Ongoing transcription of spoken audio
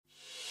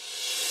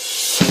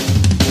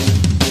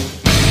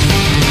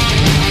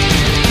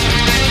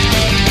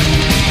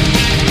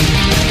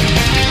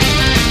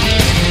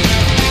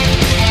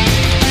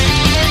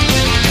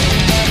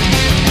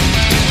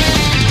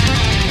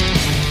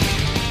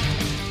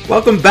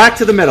Welcome back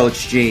to the Metal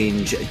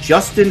Exchange.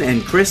 Justin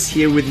and Chris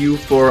here with you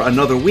for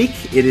another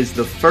week. It is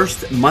the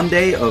first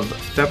Monday of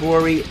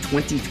February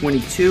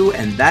 2022,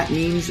 and that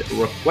means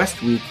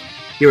Request Week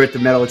here at the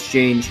Metal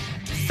Exchange.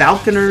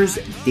 Falconer's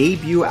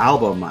debut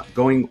album,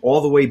 going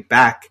all the way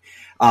back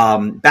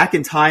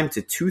in time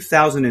to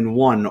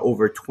 2001,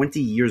 over 20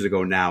 years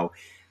ago now.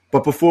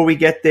 But before we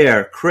get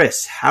there,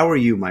 Chris, how are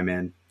you, my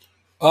man?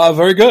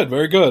 Very good,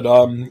 very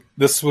good.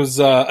 This was,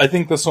 I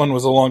think this one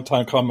was a long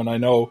time coming. I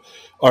know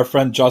our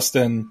friend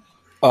Justin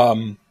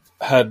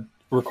had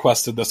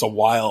requested this a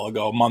while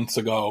ago, months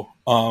ago.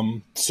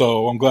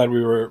 So I'm glad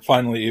we were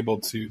finally able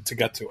to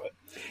get to it.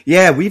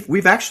 Yeah,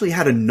 we've actually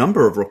had a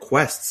number of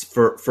requests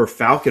for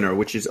Falconer,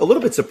 which is a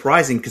little bit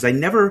surprising because I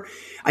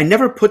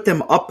never put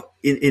them up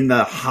in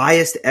the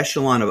highest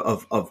echelon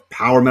of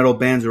power metal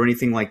bands or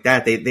anything like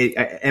that. They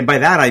and by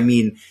that I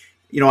mean,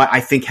 I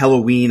think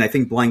Halloween, I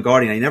think Blind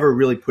Guardian. I never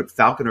really put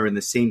Falconer in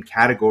the same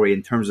category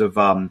in terms of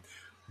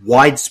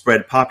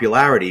widespread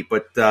popularity.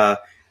 But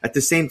at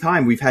the same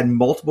time, we've had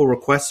multiple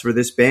requests for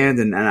this band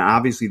and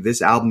obviously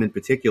this album in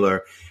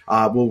particular.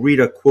 We'll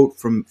read a quote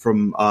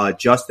from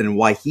Justin and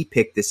why he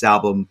picked this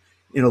album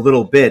in a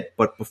little bit.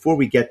 But before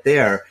we get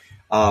there,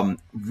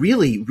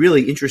 really,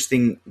 really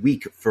interesting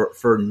week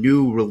for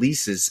new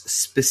releases,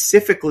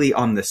 specifically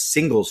on the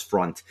singles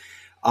front.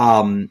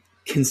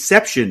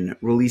 Conception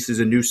releases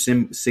a new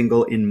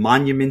single in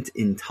Monument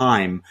in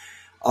Time.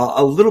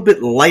 A little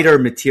bit lighter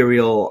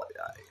material.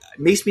 It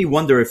makes me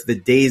wonder if the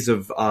days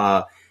of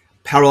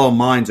Parallel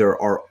Minds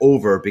are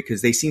over,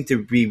 because they seem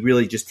to be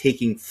really just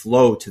taking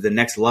flow to the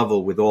next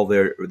level with all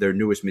their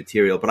newest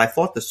material. But I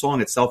thought the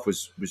song itself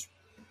was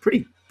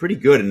pretty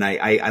good, and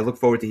I look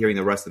forward to hearing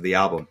the rest of the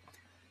album.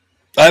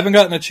 I haven't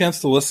gotten a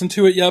chance to listen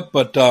to it yet,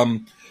 but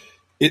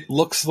it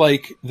looks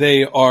like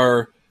they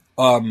are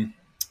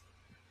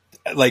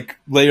like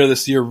later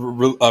this year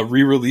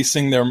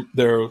re-releasing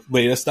their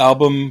latest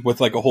album with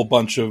like a whole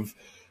bunch of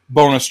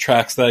bonus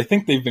tracks that I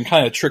think they've been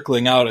kind of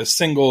trickling out as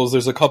singles.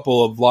 There's a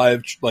couple of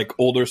live, like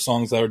older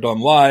songs that are done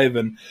live,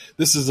 and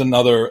this is a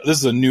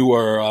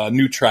newer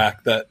new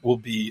track that will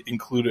be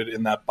included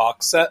in that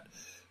box set.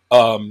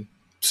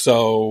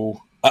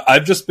 So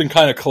I've just been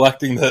kind of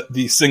collecting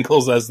the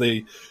singles as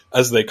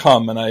they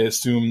come, and I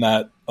assume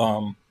that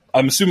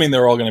I'm assuming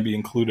they're all going to be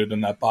included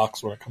in that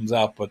box when it comes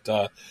out. But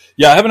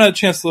yeah, I haven't had a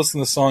chance to listen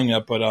to the song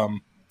yet, but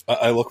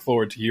I look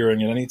forward to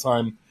hearing it.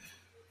 Anytime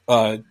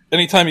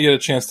you get a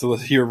chance to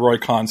hear Roy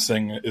Khan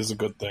sing is a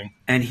good thing.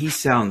 And he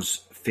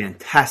sounds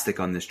fantastic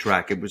on this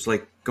track. It was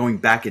like going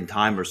back in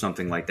time or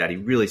something like that. He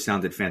really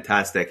sounded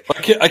fantastic.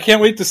 I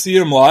can't wait to see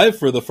him live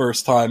for the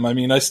first time. I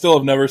mean, I still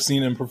have never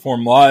seen him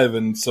perform live,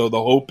 and so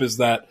the hope is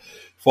that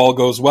if all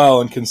goes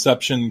well and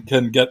Conception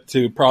can get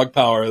to Prague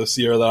Power this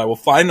year, that I will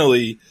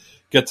finally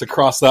get to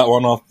cross that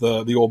one off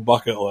the old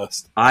bucket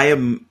list. I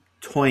am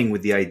toying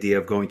with the idea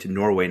of going to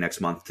Norway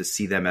next month to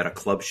see them at a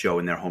club show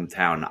in their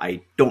hometown.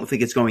 I don't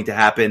think it's going to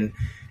happen,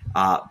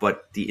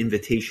 but the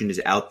invitation is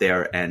out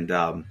there, and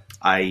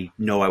I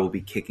know I will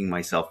be kicking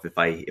myself if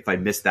I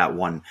miss that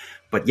one.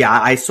 But yeah,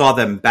 I saw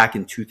them back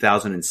in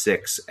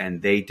 2006, and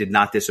they did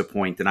not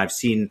disappoint. And I've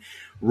seen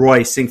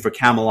Roy sing for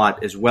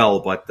Camelot as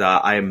well, but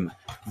I am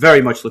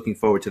very much looking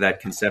forward to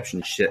that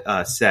Conception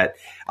set,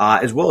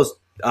 as well as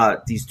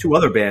these two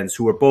other bands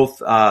who are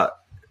both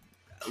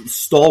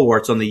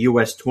stalwarts on the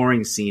U.S.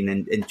 touring scene,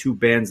 and two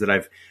bands that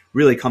I've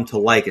really come to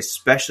like,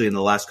 especially in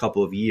the last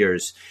couple of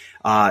years.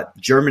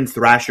 German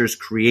thrashers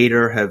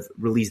Creator have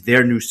released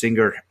their new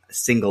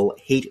single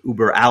Hate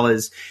Über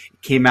Alles.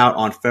 It came out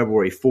on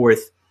February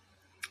 4th.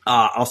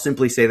 I'll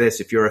simply say this: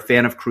 if you're a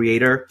fan of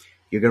Creator,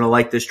 you're going to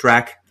like this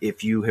track.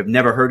 If you have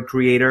never heard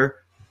Creator,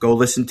 go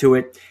listen to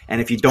it. And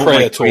if you don't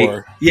like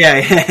Creator,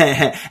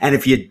 and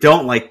if you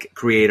don't like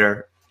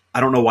Creator, I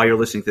don't know why you're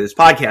listening to this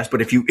podcast,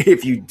 but if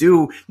you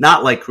do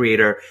not like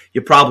Creator,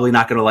 you're probably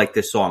not going to like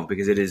this song,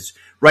 because it is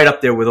right up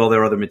there with all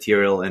their other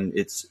material, and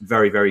it's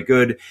very, very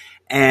good.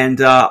 And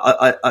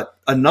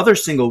another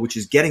single which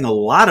is getting a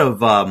lot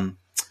of, I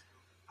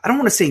don't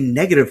want to say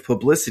negative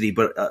publicity,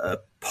 but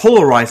a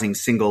polarizing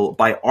single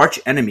by Arch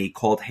Enemy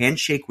called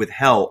Handshake with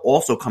Hell,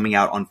 also coming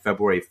out on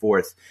February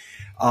 4th.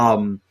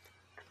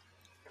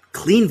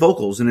 Clean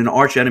vocals in an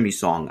Arch Enemy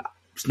song.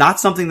 It's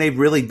not something they've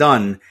really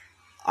done.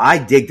 I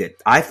digged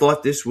it. I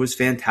thought this was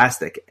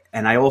fantastic.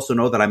 And I also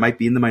know that I might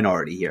be in the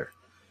minority here.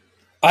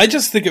 I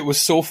just think it was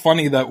so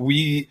funny that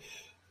we,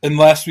 in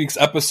last week's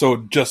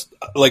episode, just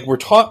like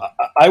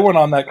I went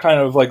on that kind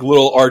of like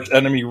little Arch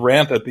Enemy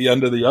rant at the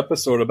end of the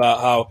episode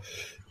about how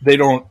they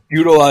don't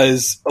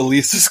utilize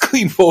Elise's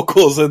clean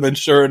vocals. And then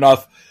sure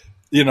enough,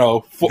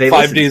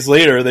 5 days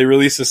later, they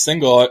release a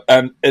single.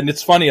 And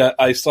it's funny,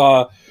 I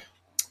saw,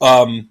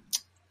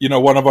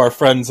 one of our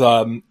friends,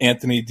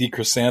 Anthony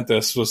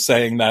DeCrosantis, was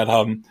saying that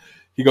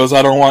he goes,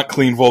 "I don't want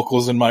clean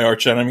vocals in my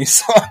Arch Enemy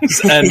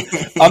songs," and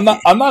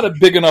I'm not a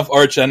big enough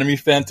Arch Enemy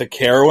fan to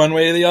care one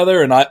way or the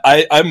other. And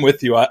I'm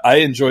with you. I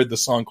enjoyed the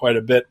song quite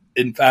a bit.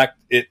 In fact,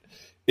 it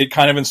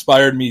kind of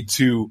inspired me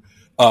to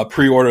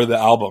pre-order the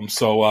album.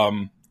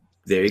 So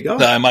There you go.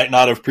 That I might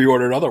not have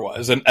pre-ordered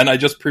otherwise. And I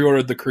just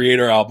pre-ordered the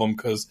Creator album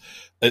because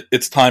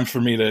it's time for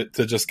me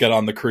to just get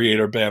on the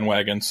Creator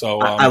bandwagon.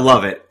 So I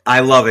love it. I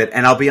love it.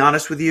 And I'll be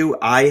honest with you,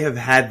 I have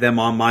had them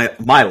on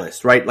my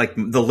list, right? Like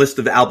the list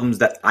of albums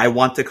that I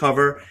want to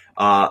cover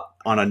on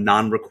a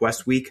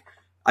non-request week.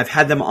 I've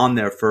had them on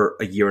there for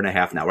a year and a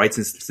half now, right?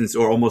 Since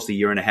or almost a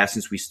year and a half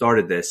since we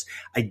started this.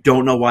 I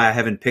don't know why I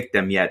haven't picked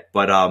them yet,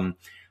 but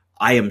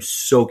I am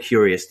so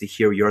curious to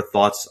hear your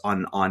thoughts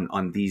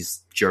on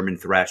these German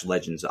thrash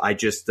legends. I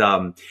just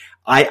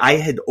I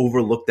had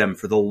overlooked them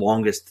for the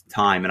longest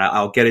time, and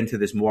I'll get into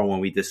this more when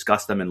we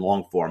discuss them in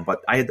long form, but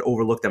I had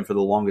overlooked them for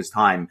the longest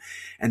time.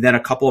 And then a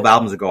couple of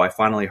albums ago, I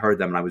finally heard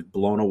them and I was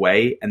blown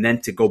away. And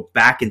then to go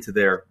back into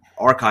their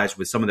archives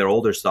with some of their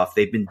older stuff,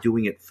 they've been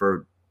doing it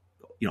for,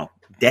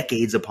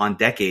 decades upon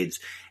decades,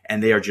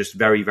 and they are just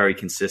very, very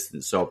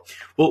consistent. So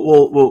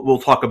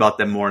we'll talk about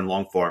them more in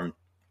long form.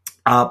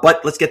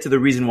 But let's get to the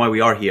reason why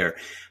we are here.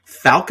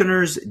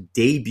 Falconer's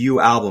debut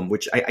album,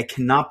 which I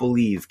cannot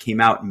believe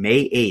came out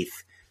May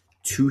 8th,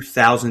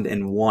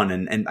 2001.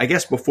 And I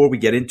guess before we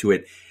get into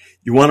it,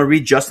 you want to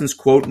read Justin's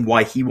quote and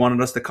why he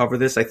wanted us to cover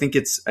this? I think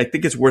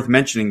it's worth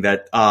mentioning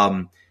that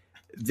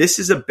this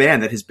is a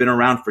band that has been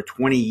around for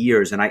 20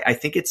 years, and I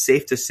think it's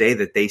safe to say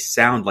that they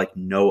sound like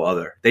no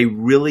other. They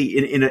really,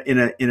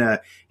 in a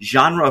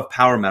genre of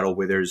power metal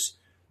where there's,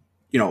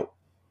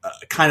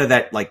 kind of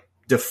that like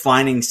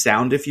defining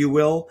sound, if you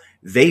will,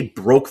 they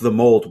broke the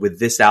mold with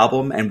this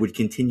album and would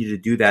continue to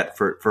do that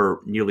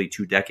for nearly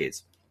 2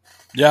 decades.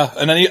 Yeah,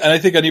 and I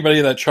think anybody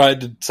that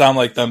tried to sound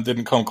like them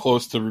didn't come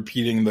close to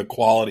repeating the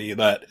quality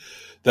that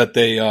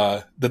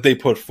they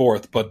put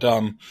forth. But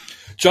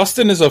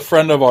Justin is a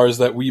friend of ours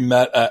that we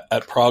met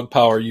at Prague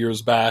Power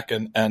years back,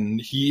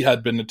 and he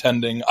had been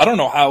attending. I don't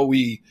know how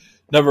we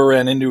never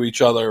ran into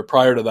each other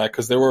prior to that,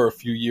 because there were a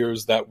few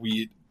years that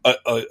we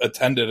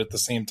attended at the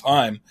same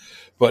time.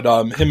 But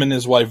him and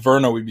his wife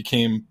Verna, we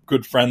became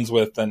good friends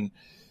with, and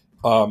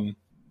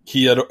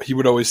he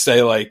would always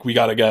say, like, we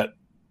got to get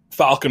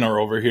Falconer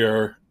over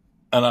here,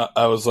 and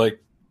I was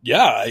like,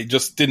 yeah, I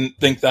just didn't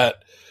think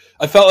that.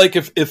 I felt like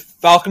if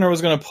Falconer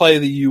was going to play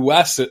the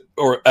U.S.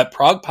 or at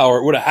Prague Power,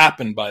 it would have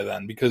happened by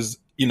then, because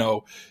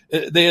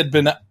they had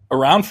been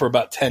around for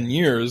about 10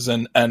 years,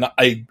 and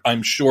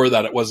I'm sure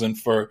that it wasn't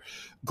for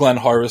Glenn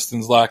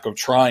Harveston's lack of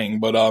trying,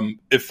 but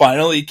it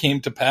finally came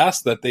to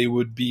pass that they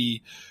would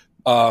be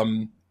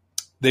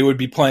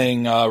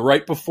playing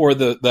right before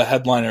the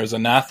headliners,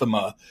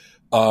 Anathema.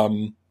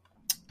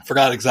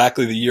 Forgot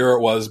exactly the year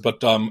it was,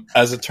 but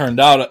as it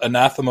turned out,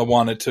 Anathema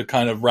wanted to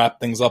kind of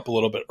wrap things up a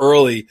little bit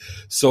early,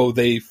 so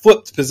they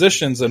flipped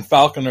positions, and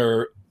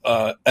Falconer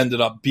ended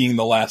up being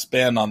the last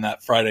band on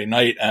that Friday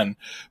night, and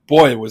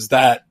boy, was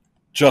that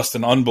just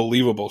an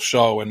unbelievable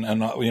show, and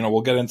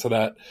we'll get into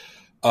that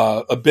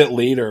a bit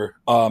later,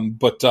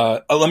 but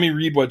let me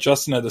read what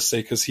Justin had to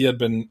say, because he had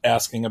been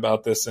asking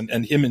about this,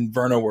 and him and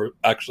Verna were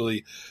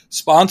actually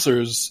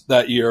sponsors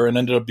that year and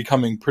ended up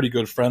becoming pretty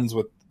good friends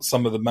with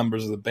some of the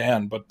members of the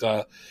band.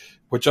 But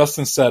what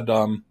Justin said,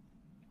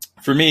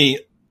 for me,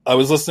 I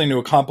was listening to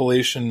a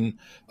compilation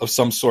of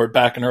some sort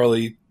back in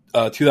early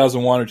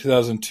 2001 or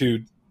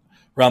 2002,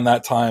 around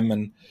that time,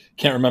 and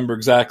can't remember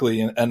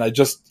exactly, and I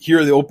just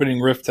hear the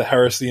opening riff to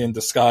Heresy in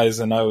Disguise,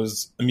 and I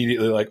was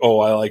immediately like, oh,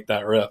 I like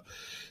that riff.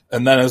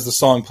 And then as the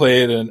song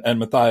played and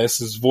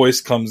Matthias's voice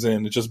comes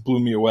in, it just blew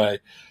me away.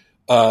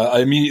 I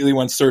immediately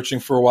went searching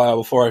for a while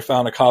before I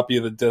found a copy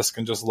of the disc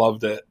and just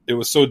loved it. It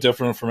was so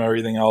different from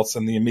everything else,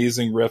 and the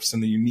amazing riffs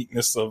and the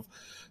uniqueness of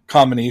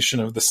combination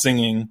of the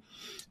singing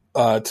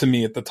to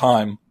me at the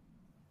time.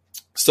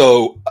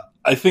 So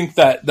I think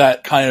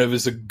that kind of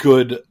is a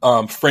good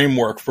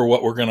framework for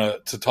what we're going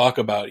to talk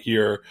about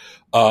here.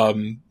 I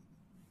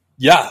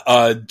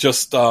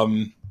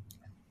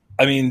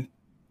mean,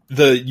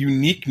 the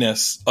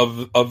uniqueness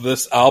of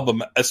this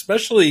album,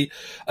 especially,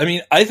 I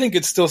mean, I think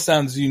it still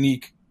sounds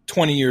unique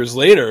 20 years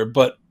later,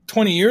 but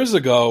 20 years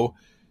ago,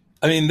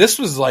 I mean, this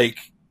was like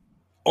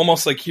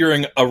almost like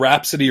hearing a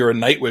Rhapsody or a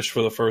Nightwish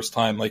for the first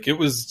time. Like, it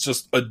was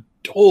just a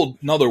whole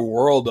another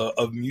world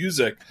of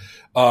music.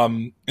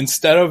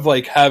 Instead of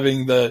like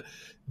having the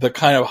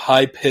kind of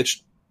high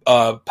pitched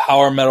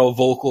power metal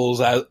vocals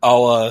a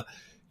la,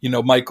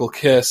 Michael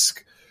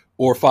Kiske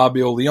or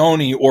Fabio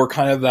Leone, or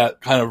kind of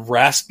that kind of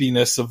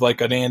raspiness of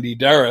like an Andy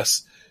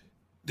Darris,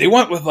 they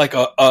went with like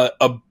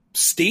a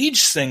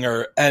stage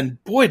singer,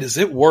 and boy, does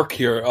it work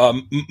here.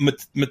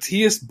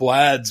 Matthias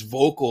Blad's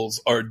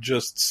vocals are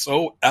just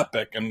so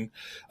epic, and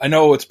I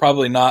know it's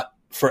probably not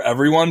for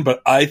everyone,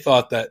 but I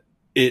thought that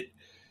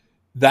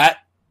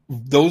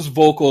those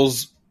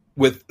vocals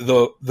with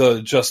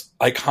the just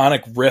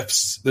iconic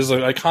riffs, there's an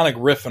iconic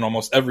riff in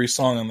almost every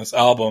song on this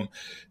album.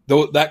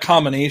 Though that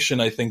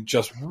combination, I think,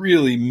 just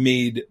really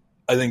made,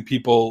 I think,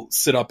 people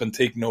sit up and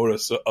take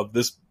notice of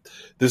this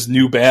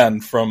new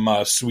band from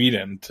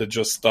Sweden to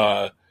just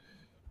come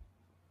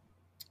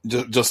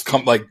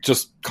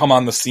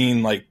on the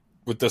scene like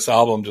with this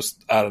album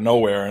just out of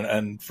nowhere.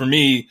 And for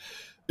me,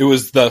 it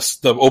was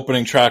the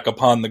opening track,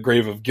 Upon the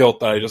Grave of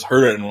Guilt, that I just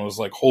heard it and was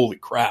like, holy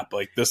crap,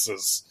 like this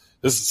is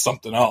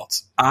something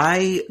else.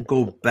 I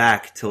go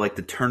back to like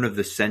the turn of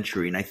the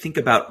century, and I think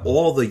about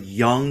all the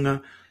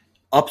young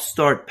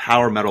upstart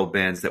power metal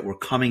bands that were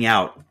coming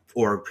out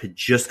or had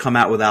just come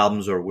out with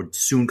albums or would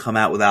soon come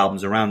out with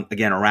albums around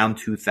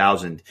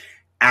 2000.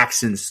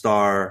 Axon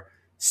Star,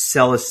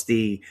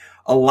 Celesty,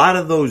 a lot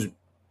of those,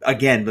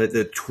 again,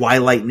 the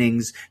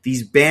Twilightnings,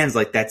 these bands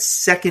like that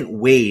second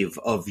wave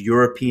of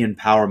European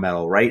power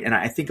metal, right? And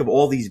I think of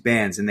all these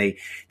bands, and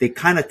they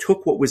kind of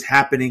took what was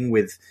happening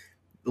with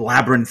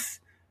Labyrinth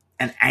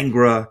and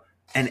Angra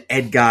and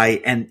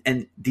Edguy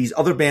and these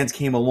other bands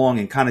came along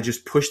and kind of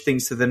just pushed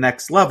things to the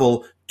next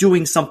level,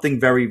 doing something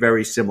very,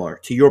 very similar.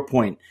 To your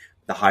point,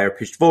 the higher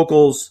pitched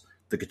vocals,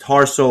 the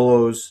guitar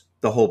solos,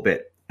 the whole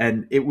bit.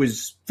 And it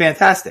was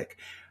fantastic.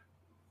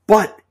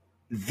 But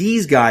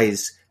these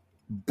guys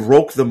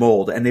broke the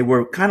mold, and they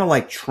were kind of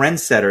like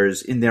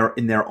trendsetters in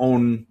their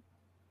own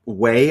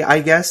way,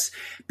 I guess,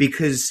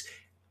 because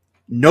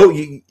not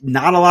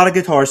a lot of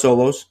guitar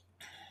solos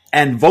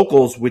and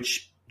vocals,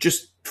 which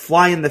just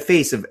fly in the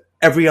face of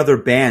every other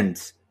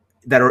band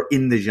that are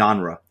in the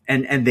genre.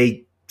 And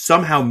they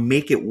somehow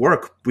make it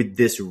work with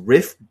this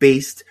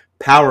riff-based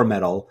power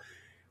metal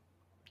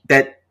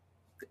that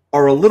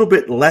are a little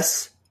bit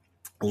less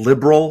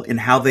liberal in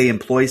how they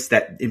employ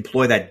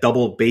that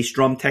double bass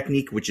drum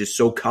technique, which is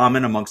so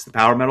common amongst the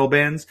power metal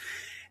bands.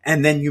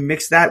 And then you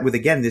mix that with,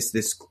 again,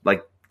 this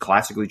like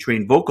classically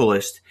trained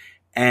vocalist,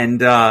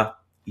 and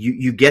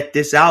you get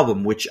this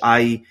album, which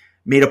I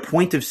made a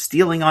point of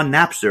stealing on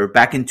Napster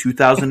back in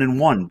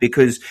 2001,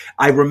 because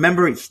I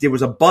remember there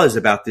was a buzz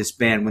about this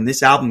band when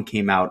this album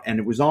came out, and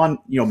it was on,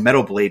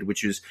 Metal Blade,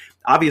 which is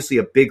obviously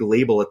a big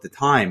label at the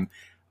time.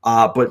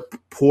 But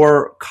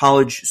poor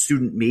college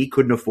student me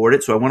couldn't afford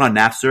it. So I went on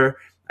Napster,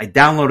 I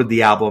downloaded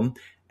the album,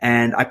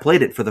 and I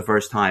played it for the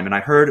first time. And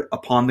I heard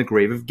Upon the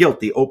Grave of Guilt,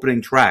 the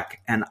opening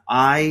track, and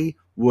I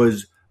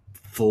was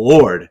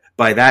floored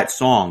by that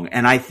song.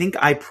 And I think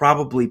I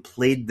probably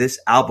played this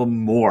album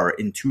more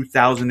in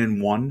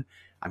 2001.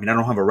 I mean, I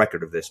don't have a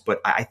record of this, but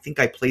I think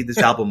I played this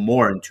album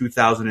more in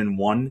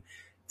 2001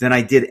 than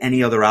I did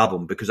any other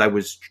album, because I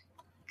was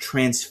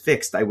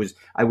transfixed. I was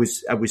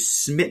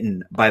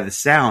smitten by the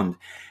sound.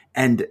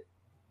 And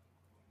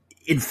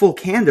in full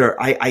candor,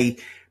 I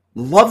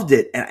loved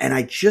it. And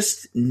I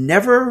just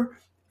never,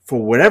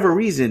 for whatever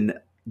reason,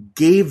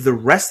 gave the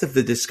rest of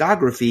the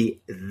discography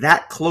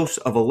that close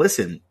of a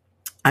listen.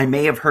 I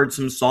may have heard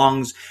some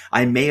songs,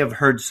 I may have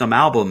heard some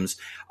albums,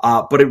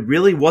 but it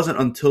really wasn't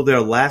until their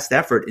last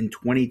effort in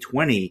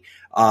 2020,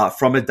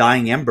 From a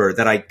Dying Ember,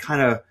 that I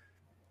kind of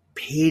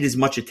paid as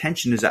much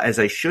attention as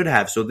I should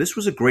have. So this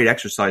was a great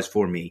exercise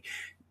for me.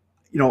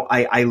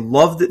 I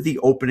loved the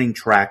opening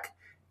track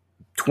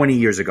 20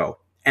 years ago,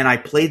 and I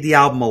played the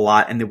album a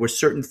lot, and there were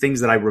certain things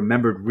that I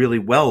remembered really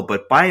well,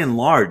 but by and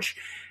large,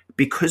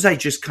 because I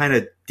just kind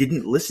of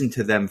didn't listen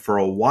to them for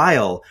a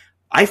while,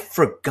 I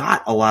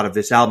forgot a lot of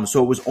this album.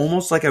 So it was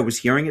almost like I was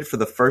hearing it for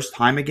the first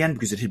time again,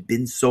 because it had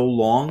been so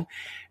long.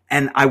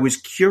 And I was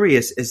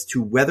curious as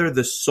to whether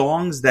the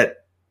songs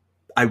that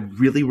I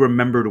really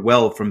remembered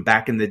well from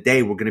back in the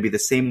day were going to be the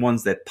same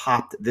ones that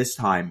popped this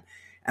time.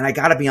 And I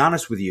got to be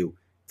honest with you,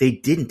 they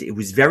didn't. It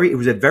was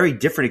a very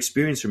different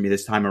experience for me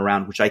this time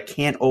around, which I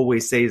can't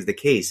always say is the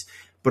case,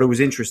 but it was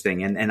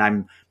interesting. And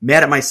I'm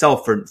mad at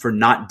myself for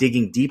not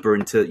digging deeper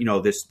into,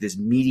 this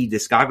meaty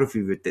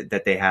discography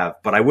that they have,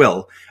 but I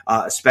will,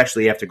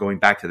 especially after going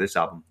back to this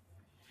album.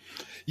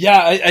 Yeah,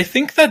 I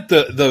think that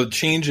the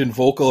change in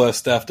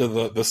vocalist after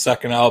the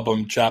second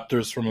album,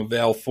 Chapters from a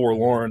Veil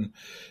Forlorn,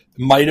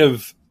 might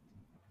have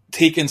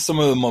taken some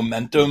of the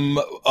momentum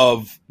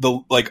of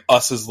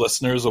us as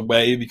listeners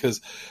away,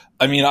 because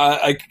I mean,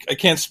 I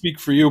can't speak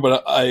for you,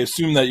 but I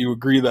assume that you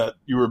agree that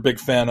you were a big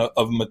fan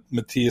of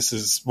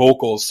Matthias's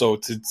vocals. So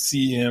to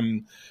see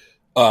him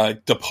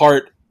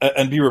depart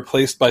and be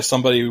replaced by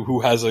somebody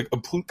who has a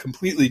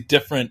completely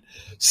different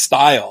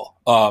style,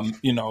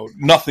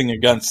 nothing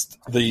against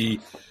the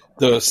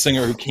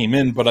singer who came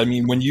in, but I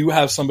mean, when you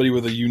have somebody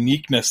with a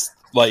uniqueness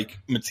like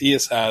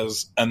Matthias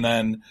has, and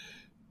then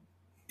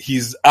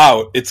he's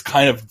out, it's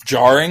kind of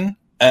jarring.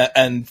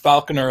 And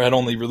Falconer had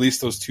only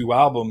released those two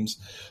albums.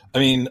 I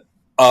mean,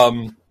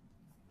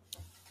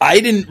 I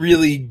didn't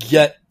really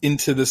get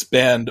into this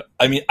band.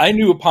 I mean, I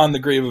knew Upon the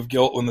Grave of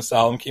Guilt when this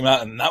album came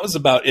out, and that was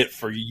about it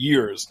for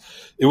years.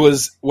 It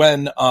was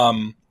when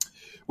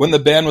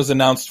the band was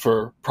announced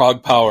for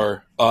Prog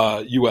Power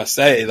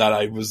USA that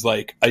I was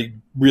like, I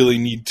really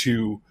need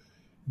to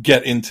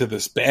get into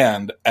this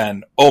band.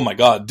 And oh my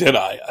God, did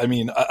I? I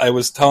mean, I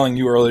was telling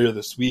you earlier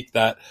this week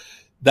that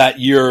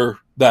year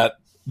that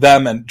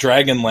them and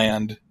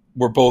Dragonland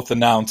were both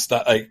announced,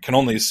 that I can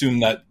only assume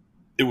that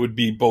it would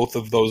be both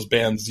of those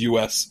bands'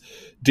 US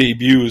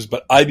debuts,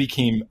 but I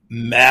became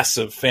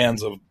massive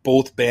fans of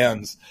both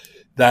bands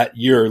that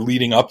year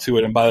leading up to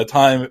it. And by the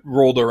time it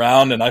rolled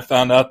around and I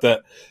found out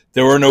that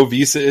there were no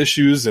visa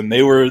issues and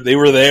they were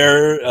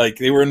there, like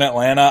they were in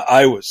Atlanta,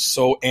 I was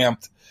so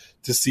amped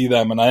to see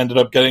them. And I ended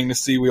up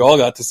we all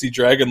got to see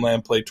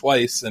Dragonland play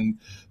twice, and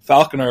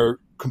Falconer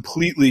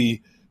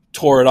completely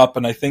tore it up.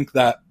 And I think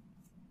that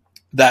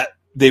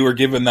they were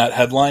given that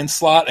headline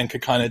slot and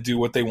could kind of do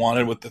what they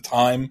wanted with the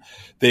time.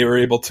 They were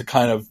able to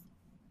kind of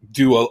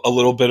do a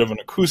little bit of an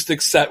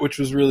acoustic set, which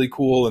was really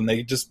cool. And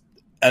they just,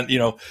 and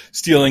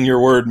stealing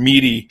your word,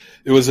 meaty.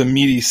 It was a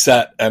meaty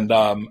set. And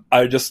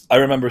I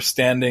remember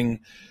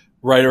standing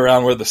right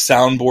around where the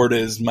soundboard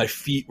is. My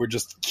feet were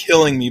just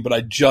killing me, but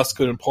I just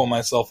couldn't pull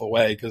myself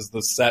away because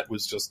the set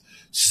was just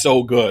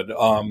so good.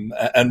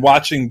 And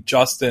watching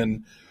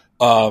Justin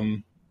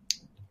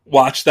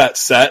watch that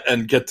set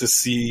and get to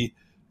see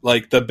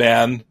like the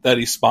band that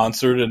he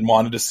sponsored and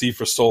wanted to see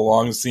for so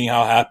long, seeing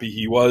how happy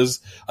he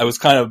was, I was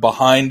kind of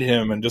behind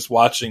him and just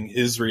watching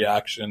his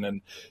reaction,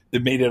 and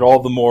it made it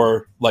all the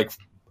more like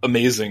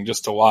amazing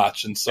just to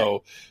watch. And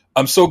so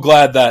I'm so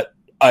glad that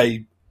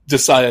I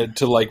decided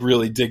to like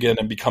really dig in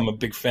and become a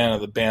big fan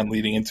of the band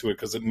leading into it,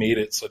 because it made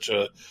it such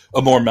a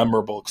more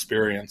memorable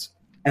experience.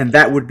 And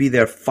that would be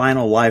their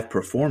final live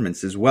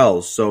performance as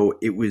well. So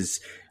it was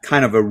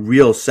kind of a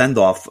real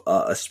send-off,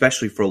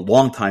 especially for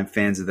longtime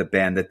fans of the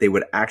band, that they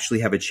would actually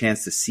have a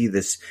chance to see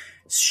this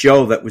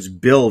show that was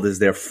billed as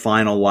their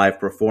final live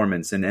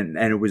performance. And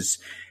it was,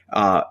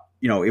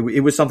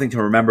 it was something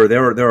to remember.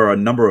 There are a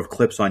number of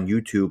clips on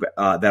YouTube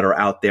that are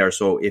out there.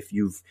 So if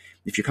you're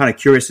kind of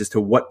curious as to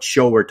what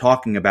show we're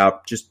talking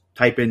about, just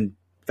type in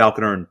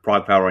Falconer and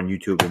Prog Power on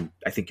YouTube, and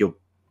I think you'll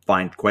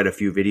find quite a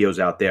few videos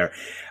out there.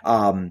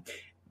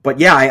 But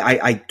yeah,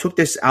 I took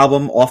this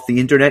album off the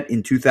internet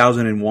in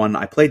 2001.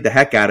 I played the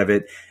heck out of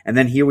it. And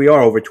then here we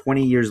are over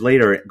 20 years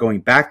later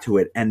going back to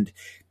it. And,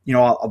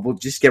 we'll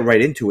just get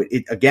right into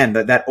it. Again,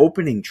 that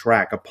opening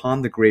track,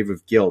 Upon the Grave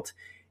of Guilt,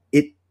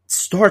 it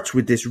starts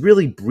with this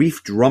really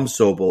brief drum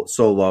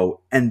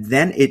solo, and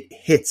then it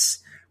hits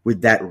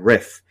with that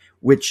riff,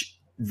 which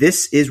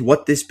this is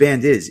what this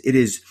band is.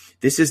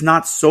 This is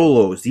not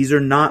solos. This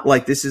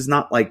is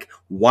not like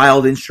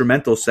wild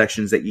instrumental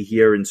sections that you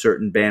hear in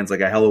certain bands like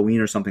a Halloween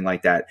or something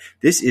like that.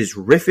 This is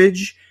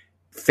riffage,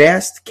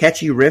 fast,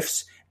 catchy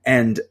riffs,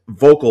 and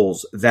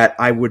vocals that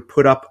I would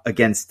put up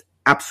against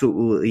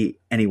absolutely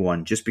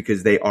anyone, just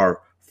because they are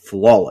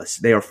flawless.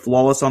 They are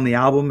flawless on the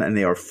album, and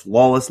they are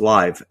flawless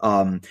live.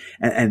 And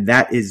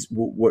that is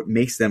what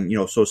makes them,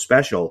 so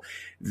special.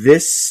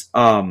 This,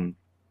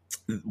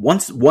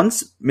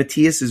 Once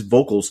Matthias's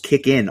vocals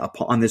kick in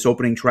on this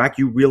opening track,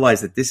 you realize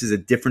that this is a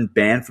different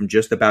band from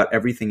just about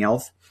everything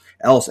else,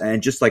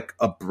 and just like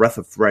a breath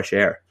of fresh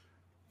air.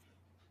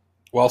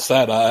 Well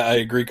said. I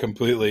agree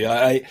completely.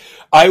 I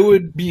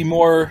would be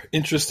more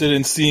interested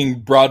in seeing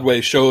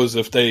Broadway shows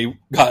if they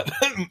got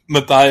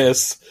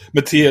Matthias,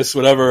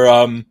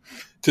 whatever,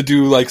 to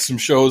do like some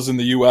shows in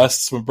the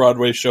U.S., some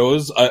Broadway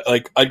shows.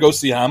 I'd go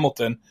see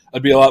Hamilton.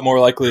 I'd be a lot more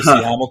likely to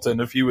see Hamilton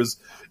if he was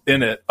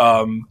in it.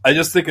 I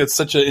just think it's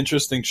such an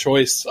interesting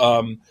choice.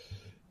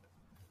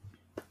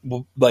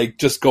 Like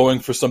just going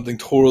for something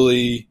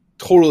totally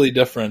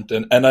different.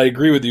 And I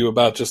agree with you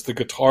about just the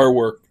guitar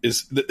work.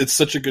 It's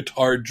such a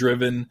guitar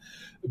driven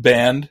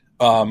band.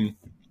 And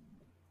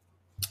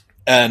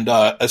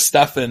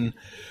Stefan,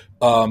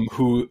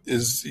 who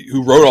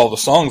wrote all the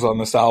songs on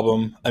this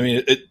album, I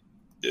mean,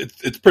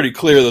 it's pretty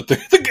clear that the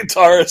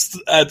guitarist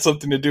had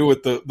something to do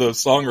with the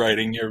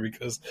songwriting here,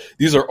 because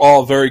these are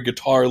all very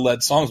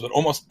guitar-led songs, but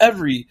almost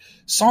every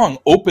song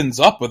opens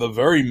up with a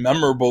very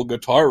memorable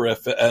guitar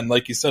riff. And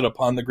like you said,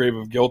 Upon the Grave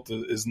of Guilt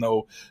is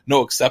no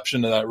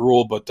exception to that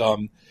rule. But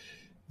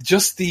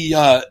just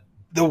the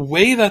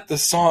way that the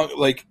song,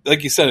 like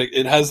you said,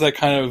 it has that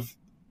kind of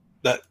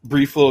that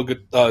brief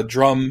little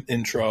drum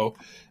intro,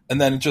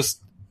 and then it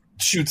just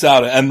shoots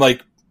out. And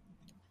like,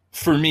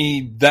 for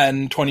me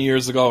then 20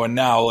 years ago and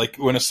now, like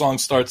when a song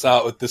starts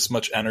out with this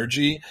much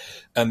energy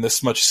and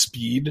this much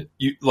speed,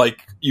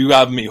 you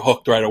have me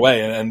hooked right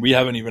away. And we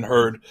haven't even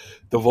heard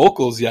the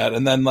vocals yet.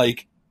 And then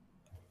like,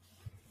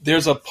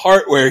 there's a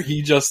part where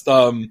he just,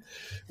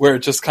 where it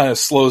just kind of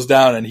slows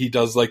down and he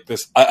does like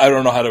this. I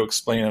don't know how to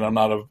explain it. I'm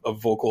not a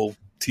vocal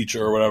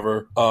teacher or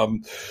whatever.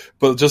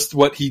 But just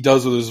what he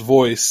does with his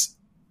voice,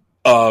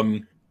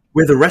 where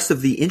the rest of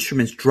the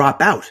instruments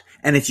drop out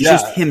and it's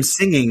just him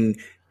singing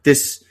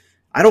this.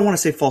 I don't want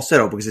to say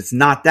falsetto because it's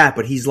not that,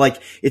 but he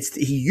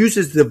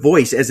uses the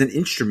voice as an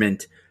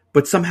instrument,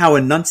 but somehow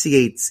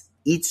enunciates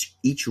each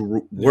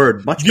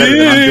word much better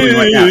than I'm doing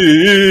right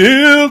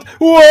now.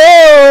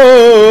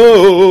 Whoa!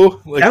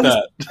 Like that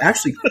was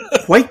actually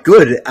quite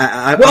good.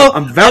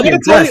 I'm very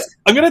impressed.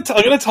 I'm gonna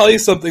tell you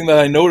something that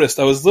I noticed.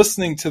 I was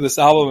listening to this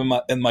album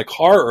in my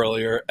car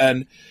earlier,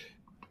 and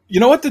you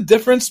know what the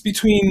difference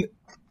between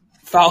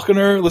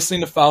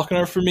listening to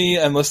Falconer for me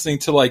and listening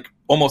to like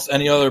almost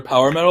any other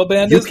power metal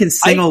band you can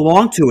sing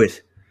along to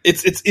it.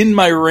 It's in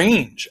my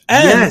range.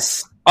 And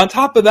yes. On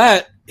top of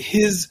that,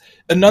 his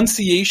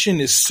enunciation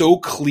is so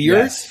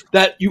clear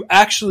that you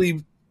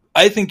actually,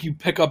 I think you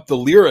pick up the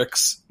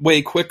lyrics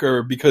way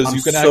quicker because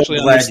you can actually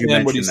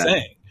understand what he's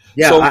saying.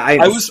 Yeah, So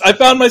I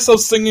found myself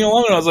singing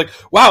along, and I was like,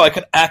 wow, I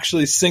can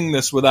actually sing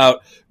this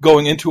without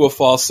going into a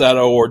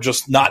falsetto or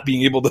just not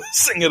being able to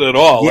sing it at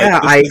all. Yeah,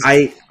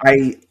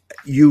 Like,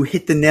 you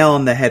hit the nail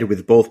on the head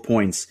with both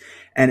points.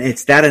 And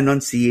it's that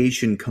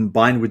enunciation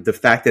combined with the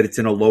fact that it's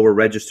in a lower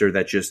register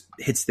that just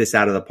hits this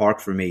out of the park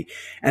for me.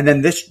 And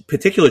then this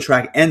particular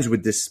track ends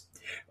with this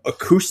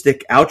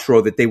acoustic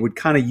outro that they would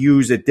kind of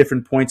use at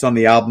different points on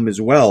the album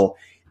as well.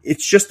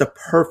 It's just a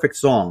perfect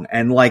song,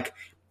 and like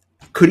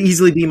could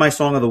easily be my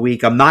song of the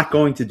week. I'm not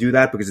going to do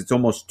that because it's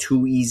almost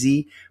too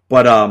easy,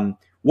 but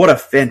what a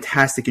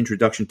fantastic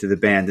introduction to the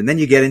band. And then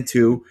you get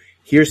into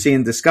Hearsay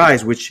in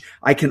Disguise, which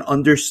I can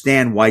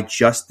understand why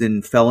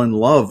Justin fell in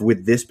love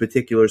with this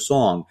particular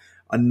song.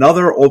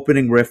 Another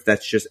opening riff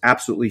that's just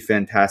absolutely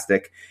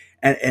fantastic.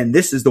 And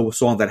this is the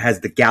song that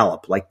has the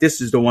gallop. Like, this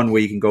is the one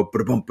where you can go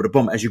ba-da-bum,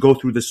 ba-da-bum as you go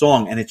through the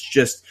song, and it's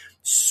just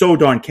so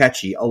darn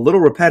catchy. A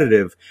little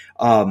repetitive,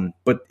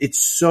 but it's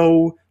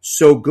so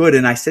good.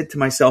 And I said to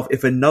myself,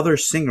 if another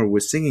singer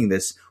was singing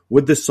this,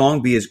 would the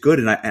song be as good?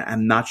 And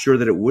I'm not sure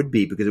that it would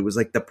be, because it was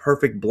like the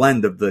perfect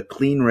blend of the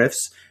clean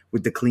riffs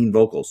with the clean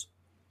vocals.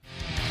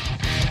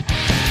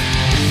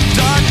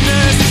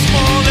 Darkness is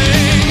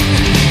falling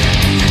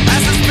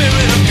as the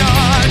Spirit of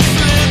God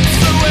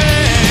slips away.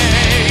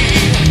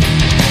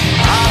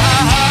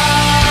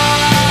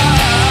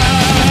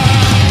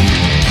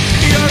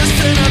 You're a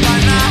sinner by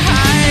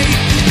night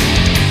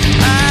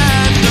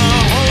and a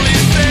holy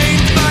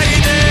saint by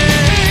day.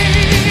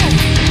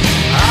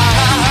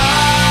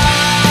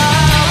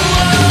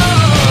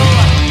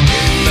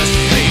 In the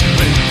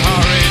sacred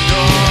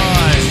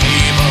corridors,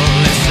 evil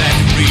is set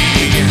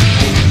free,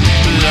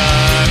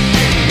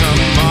 lurking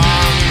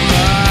among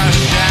the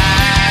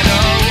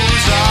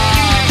shadows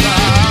of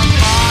the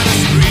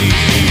monastery.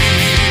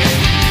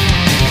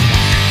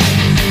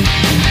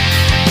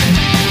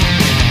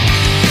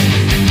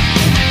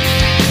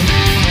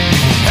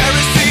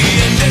 Heresy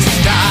in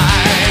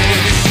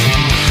disguise.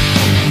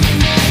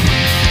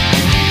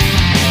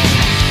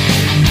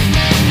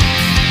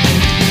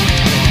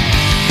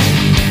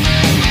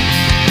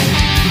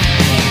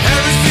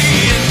 Heresy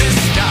in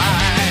disguise.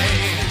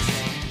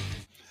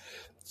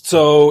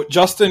 so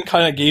Justin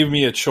kind of gave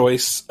me a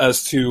choice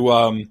as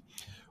to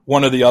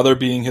one or the other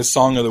being his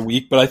song of the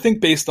week, but I think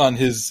based on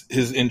his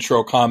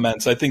intro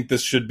comments, I think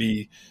this should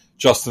be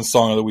Justin's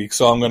song of the week.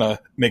 So I'm going to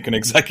make an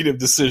executive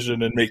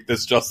decision and make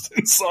this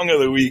Justin's song of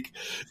the week.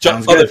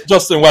 Sounds good.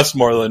 Justin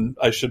Westmoreland,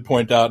 I should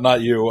point out,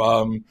 not you.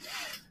 And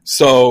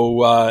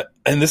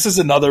this is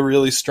another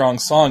really strong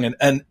song,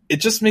 and it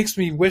just makes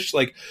me wish,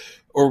 like,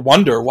 or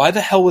wonder, why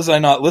the hell was I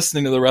not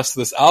listening to the rest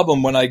of this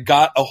album when I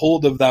got a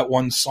hold of that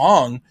one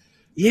song?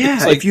 Yeah,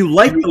 It's like, if you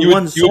like the you would-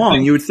 one you would song,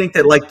 think- you would think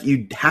that like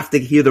you'd have to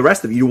hear the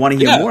rest of it. You want to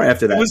hear more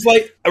after that. It was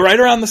like right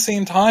around the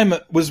same time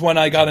was when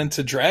I got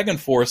into Dragon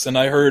Force, and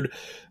I heard,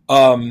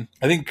 I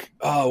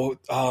don't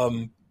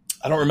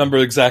remember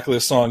exactly the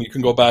song. You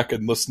can go back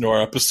and listen to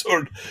our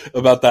episode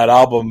about that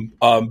album.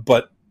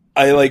 But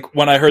I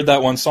when I heard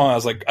that one song, I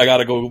was like, I got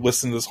to go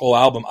listen to this whole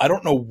album. I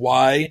don't know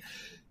why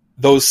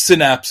those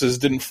synapses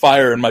didn't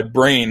fire in my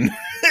brain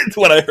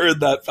when I heard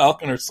that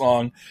Falconer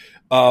song.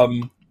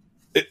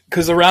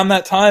 Because around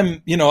that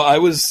time, I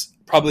was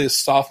probably a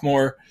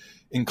sophomore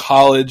in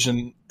college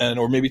and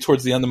or maybe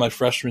towards the end of my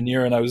freshman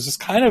year. And I was just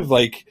kind of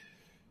like,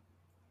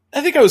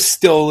 I think I was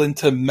still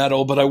into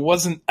metal, but I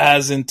wasn't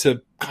as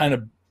into kind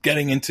of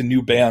getting into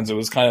new bands. It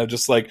was kind of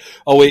just like,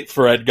 I'll wait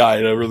for Ed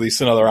Guy to release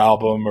another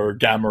album or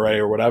Gamma Ray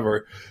or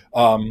whatever.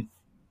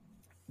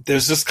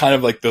 There's just kind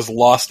of like this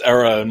lost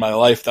era in my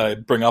life that I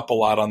bring up a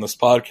lot on this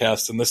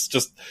podcast. And this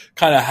just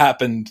kind of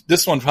happened.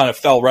 This one kind of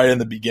fell right in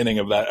the beginning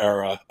of that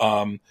era.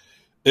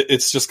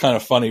 It's just kind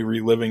of funny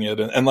reliving it.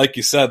 And like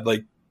you said,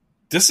 like,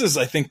 this is,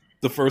 I think,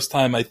 the first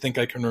time I think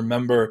I can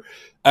remember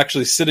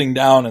actually sitting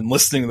down and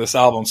listening to this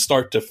album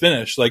start to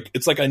finish. Like,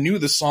 it's like I knew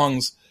the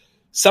songs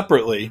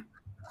separately,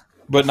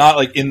 but not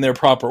like in their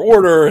proper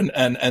order.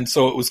 And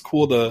so it was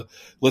cool to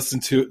listen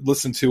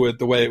to it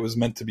the way it was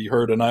meant to be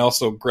heard. And I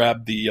also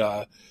grabbed the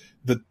I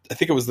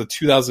think it was the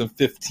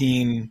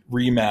 2015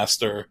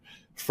 remaster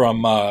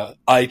from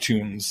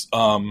iTunes,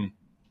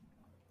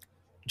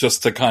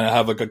 just to kind of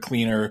have like a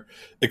cleaner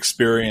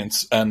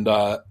experience. And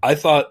I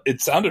thought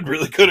it sounded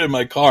really good in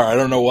my car. I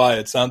don't know why.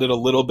 It sounded a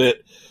little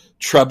bit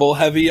treble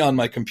heavy on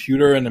my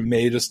computer, and it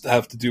may just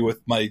have to do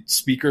with my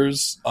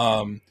speakers.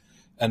 And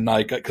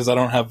because I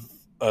don't have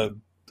a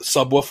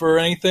subwoofer or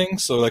anything,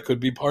 so that could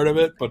be part of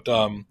it. But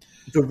the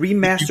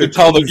remaster, you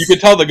could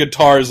tell the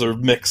guitars are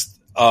mixed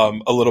a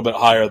little bit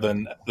higher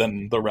than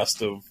the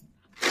rest of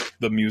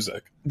the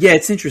music. Yeah,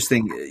 it's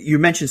interesting. You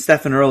mentioned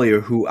Stefan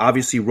earlier, who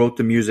obviously wrote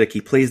the music.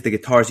 He plays the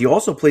guitars. He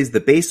also plays the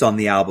bass on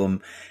the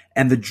album.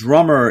 And the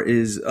drummer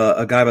is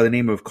a guy by the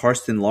name of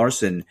Karsten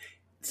Larson.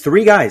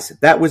 3 guys.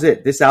 That was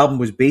it. This album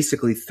was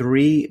basically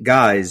 3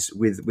 guys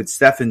with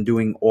Stefan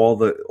doing all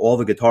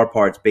the guitar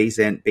parts, bass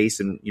and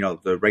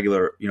the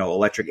regular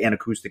electric and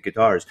acoustic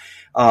guitars.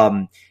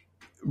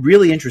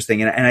 Really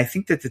interesting. And I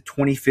think that the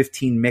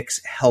 2015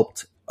 mix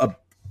helped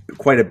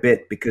quite a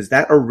bit because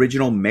that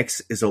original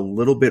mix is a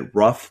little bit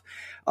rough.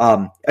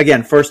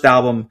 Again, first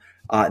album,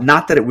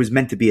 not that it was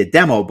meant to be a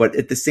demo, but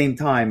at the same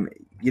time,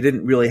 you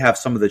didn't really have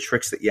some of the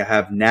tricks that you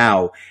have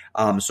now.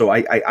 So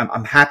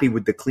I'm happy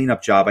with the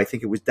cleanup job. I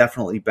think it was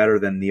definitely better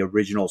than the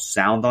original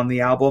sound on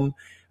the album.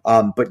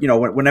 But, you know,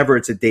 whenever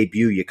it's a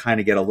debut, you kind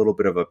of get a little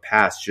bit of a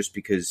pass just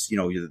because, you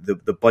know,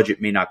 the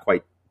budget may not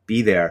quite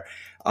be there.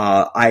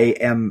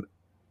 I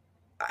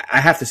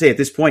have to say at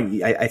this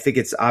point, I think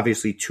it's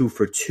obviously 2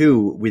 for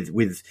 2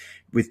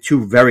 with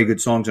 2 very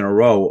good songs in a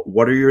row.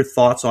 What are your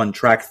thoughts on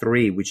track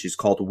 3, which is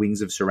called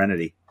Wings of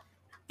Serenity?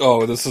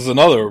 Oh, this is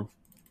another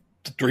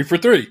 3 for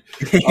 3.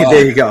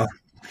 There you go.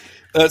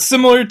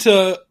 Similar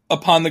to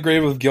Upon the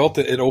Grave of Guilt,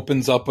 it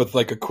opens up with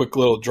like a quick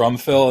little drum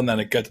fill, and then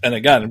it gets, and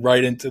again,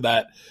 right into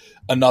that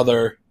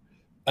another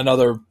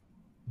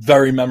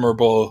very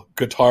memorable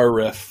guitar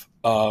riff.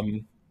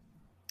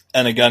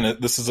 And again,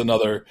 this is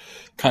another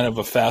kind of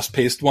a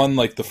fast-paced one,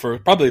 like the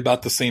first, probably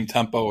about the same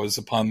tempo as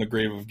Upon the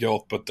Grave of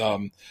Guilt. But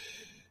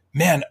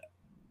man,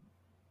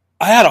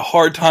 I had a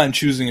hard time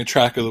choosing a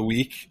track of the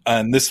week,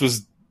 and this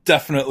was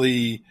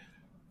definitely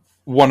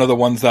one of the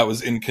ones that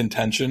was in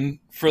contention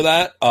for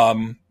that.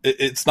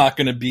 It's not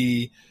going to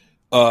be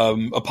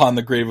Upon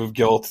the Grave of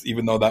Guilt,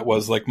 even though that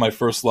was like my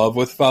first love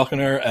with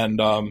Falconer.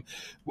 And I'm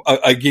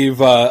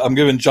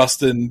giving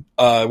Justin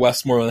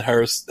Westmoreland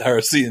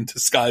Heresy in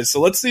Disguise.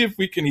 So let's see if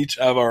we can each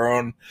have our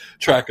own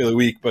track of the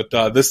week. But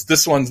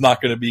this one's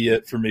not going to be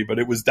it for me, but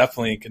it was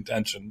definitely in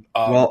contention.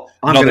 Well,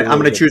 I'm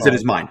gonna choose it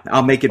as mine.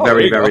 I'll make it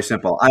very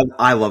simple.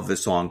 I love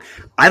this song.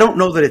 I don't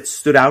know that it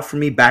stood out for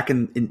me back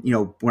in you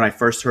know, when I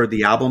first heard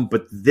the album,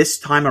 but this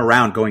time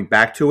around, going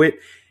back to it,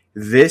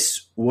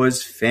 this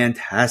was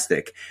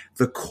fantastic.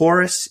 The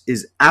chorus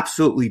is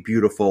absolutely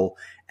beautiful,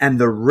 and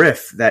the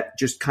riff that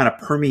just kind of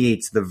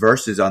permeates the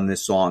verses on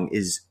this song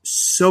is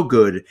so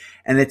good,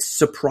 and it's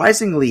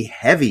surprisingly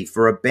heavy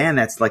for a band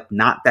that's like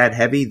not that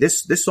heavy.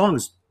 This song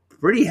is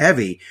pretty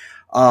heavy.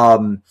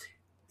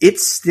 It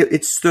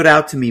stood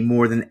out to me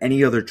more than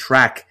any other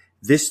track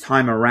this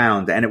time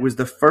around, and it was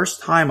the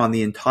first time on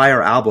the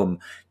entire album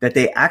that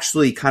they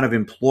actually kind of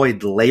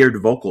employed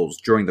layered vocals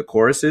during the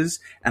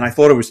choruses, and I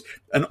thought it was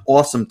an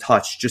awesome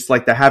touch, just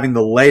like having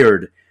the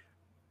layered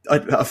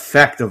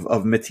effect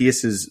of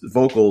Matthias's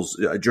vocals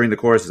during the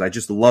choruses. I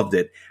just loved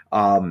it.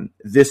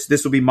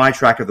 This will be my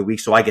track of the week,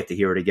 so I get to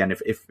hear it again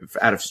if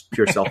out of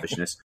pure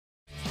selfishness.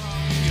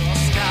 Your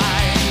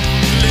sky,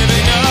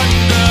 living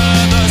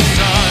under the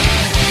sun,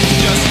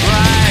 just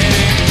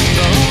riding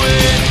the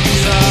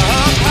winds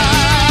up high.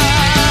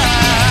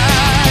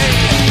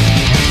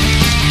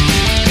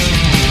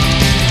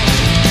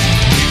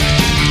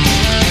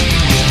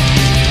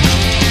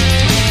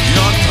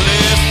 Your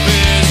cliff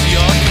is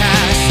your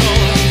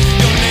castle,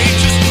 your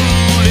nature's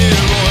truly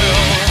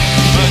royal,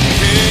 a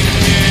king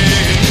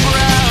in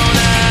brown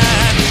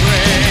and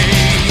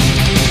gray.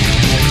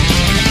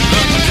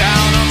 Look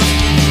down on the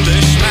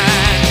foolish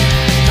man,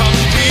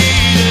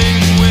 competing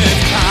with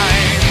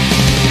time,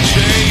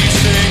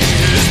 chasing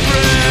his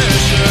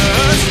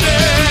precious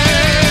day.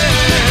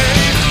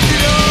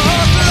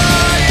 You're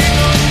flying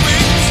on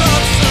wings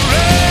of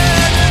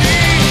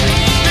serenity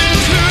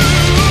into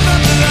the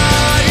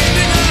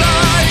blinding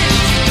light.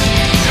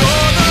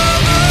 You're the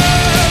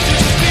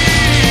majesty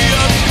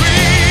of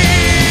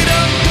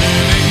freedom,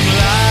 living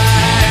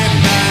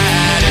life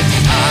at its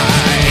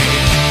height.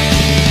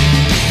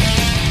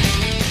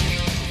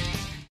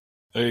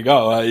 There you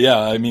go. Yeah,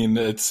 I mean,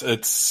 it's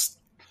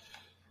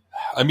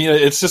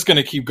just going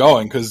to keep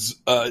going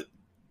because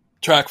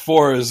track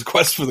 4 is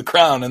Quest for the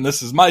Crown, and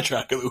this is my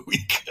track of the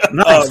week.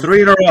 Nice,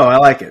 3 in a row. I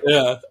like it.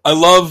 Yeah, I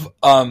love.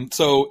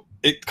 So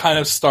it kind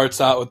of starts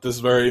out with this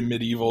very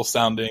medieval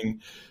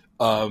sounding,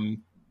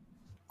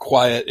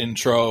 quiet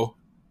intro,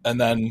 and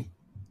then,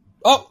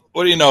 oh,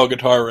 what do you know, a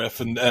guitar riff,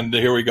 and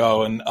here we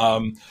go. And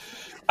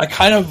I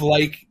kind of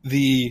like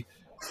the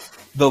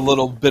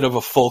little bit of a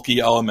folky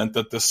element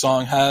that this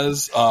song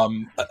has.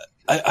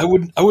 I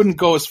wouldn't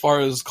go as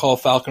far as call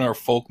Falconer a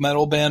folk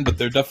metal band, but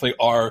there definitely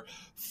are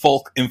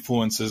folk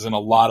influences in a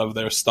lot of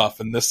their stuff,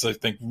 and this, I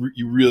think,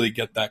 you really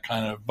get that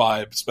kind of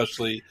vibe,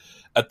 especially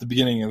at the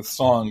beginning of the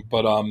song.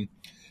 But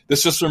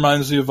this just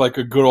reminds me of like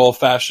a good old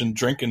fashioned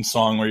drinking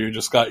song where you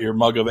just got your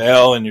mug of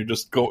ale and you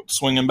just go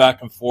swinging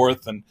back and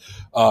forth, and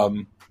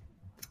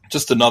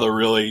just another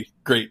really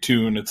great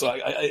tune. It's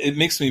like it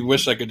makes me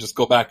wish I could just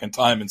go back in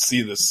time and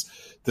see this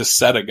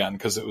set again,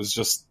 because it was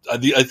just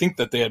I think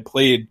that they had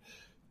played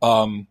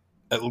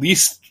at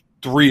least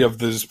 3 of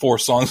these 4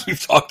 songs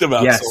we've talked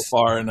about so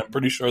far, and I'm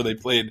pretty sure they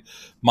played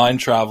Mind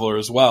Traveler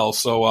as well.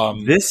 So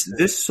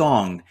this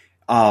song,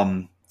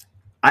 I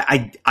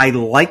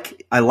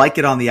like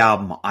it on the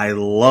album. I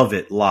love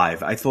it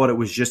live. I thought it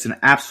was just an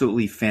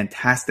absolutely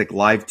fantastic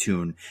live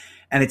tune.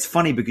 And it's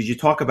funny because you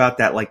talk about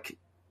that, like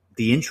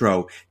the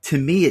intro, to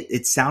me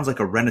it sounds like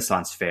a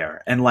Renaissance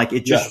fair, and like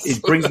it just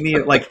it brings me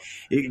like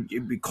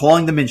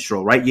calling the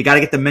minstrel, right? You got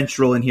to get the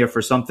minstrel in here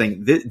for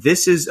something.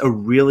 This is a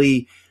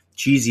really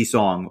cheesy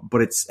song,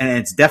 but it's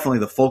definitely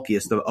the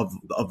folkiest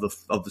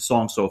of the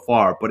song so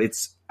far. But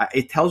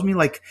it tells me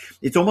like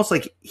it's almost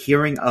like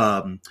hearing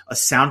a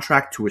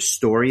soundtrack to a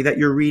story that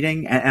you're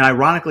reading. And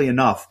ironically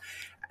enough,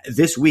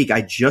 this week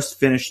I just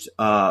finished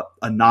a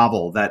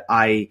novel that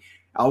I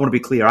want to be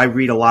clear. I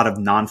read a lot of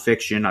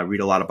nonfiction. I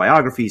read a lot of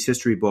biographies,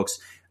 history books.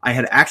 I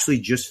had actually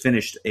just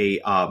finished a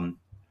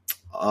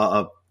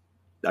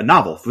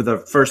novel for the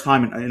first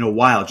time in a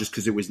while, just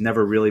because it was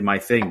never really my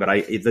thing. But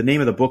the name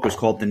of the book was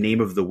called The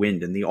Name of the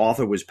Wind, and the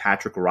author was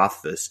Patrick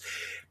Rothfuss.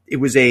 It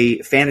was a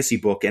fantasy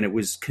book, and it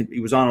was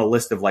on a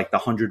list of like the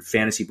 100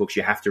 fantasy books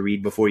you have to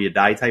read before you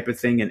die type of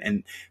thing.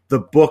 And the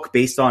book,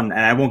 based on, and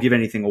I won't give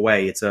anything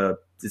away, it's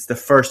the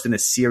first in a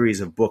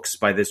series of books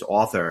by this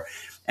author.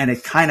 And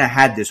it kind of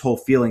had this whole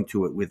feeling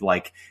to it with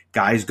like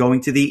guys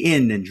going to the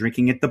inn and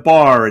drinking at the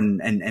bar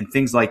and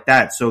things like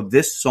that. So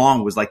this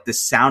song was like the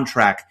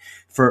soundtrack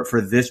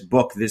for this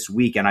book this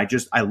week. And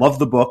I love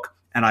the book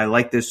and I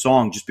like this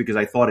song just because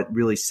I thought it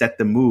really set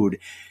the mood.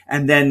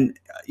 And then,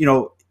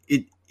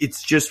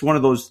 it's just one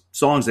of those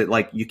songs that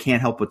like you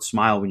can't help but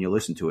smile when you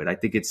listen to it. I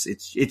think it's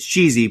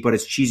cheesy, but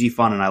it's cheesy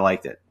fun and I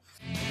liked it.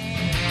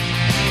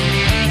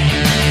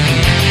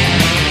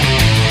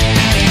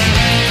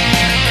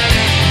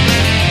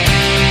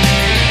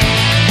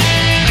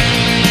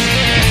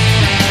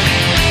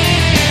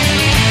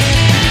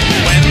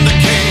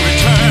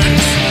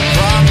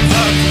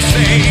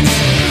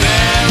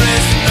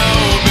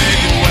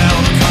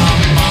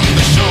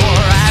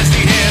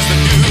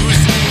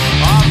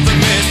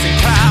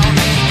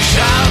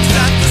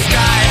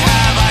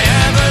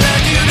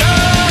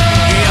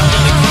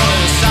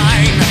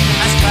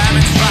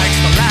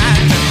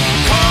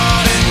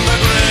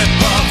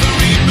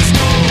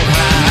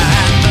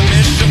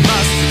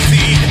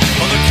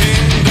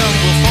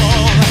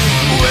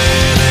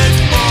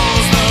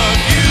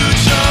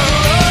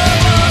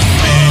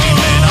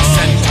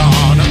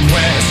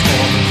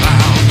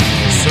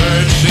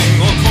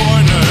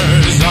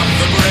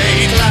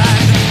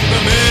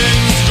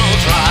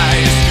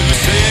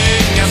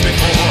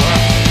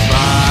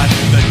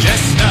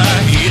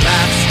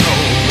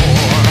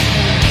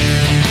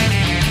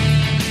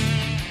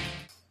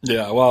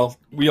 Yeah, well,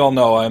 we all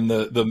know I'm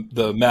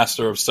the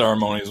master of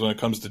ceremonies when it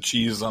comes to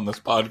cheese on this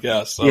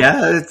podcast. So.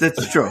 Yeah,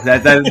 that's true.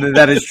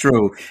 That is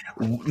true.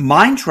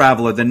 Mind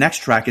Traveler, the next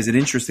track, is an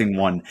interesting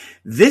one.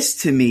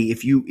 This, to me,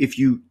 if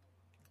you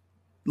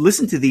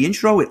listen to the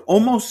intro, it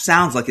almost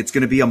sounds like it's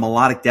going to be a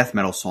melodic death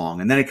metal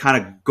song, and then it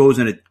kind of goes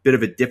in a bit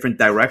of a different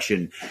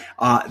direction.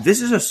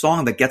 This is a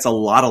song that gets a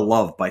lot of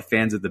love by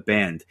fans of the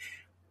band.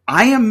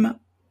 I am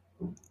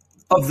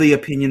of the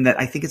opinion that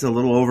I think it's a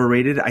little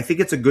overrated. I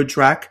think it's a good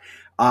track.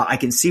 I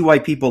can see why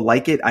people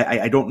like it.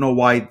 I don't know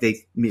why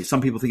some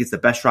people think it's the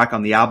best track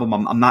on the album.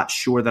 I'm not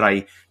sure that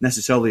I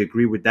necessarily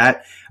agree with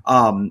that.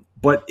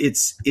 But it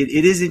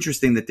is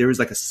interesting that there is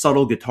like a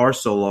subtle guitar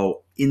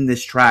solo in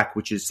this track,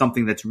 which is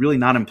something that's really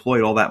not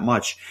employed all that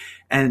much.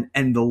 And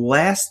the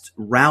last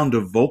round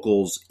of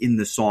vocals in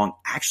the song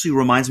actually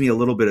reminds me a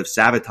little bit of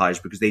Sabotage,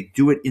 because they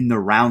do it in the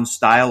round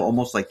style,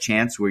 almost like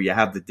Chance, where you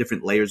have the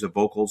different layers of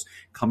vocals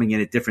coming in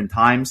at different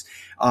times.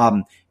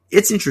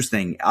 It's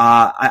interesting.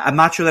 I'm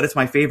not sure that it's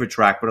my favorite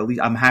track, but at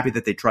least I'm happy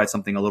that they tried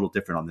something a little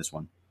different on this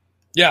one.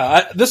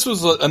 Yeah, this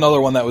was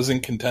another one that was in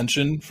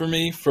contention for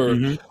me.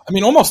 I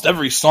mean, almost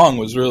every song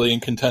was really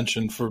in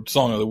contention for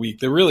Song of the Week.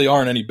 There really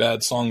aren't any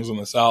bad songs on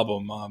this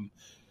album.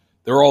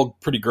 They're all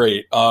pretty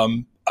great.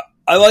 I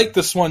like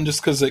this one just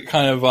because it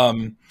kind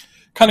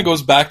of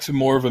goes back to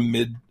more of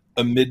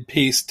a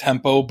mid-paced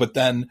tempo, but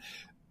then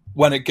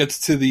when it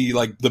gets to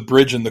the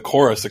bridge and the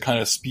chorus, it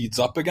kind of speeds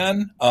up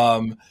again.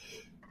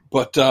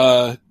 But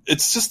I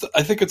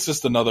think it's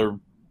just another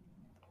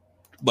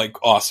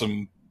like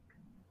awesome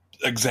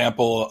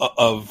example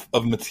of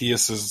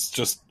Matthias's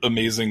just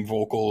amazing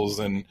vocals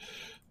and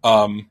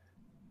I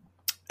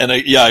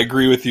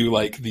agree with you.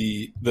 Like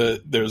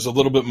there's a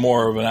little bit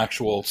more of an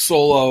actual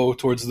solo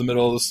towards the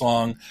middle of the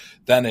song.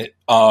 Then it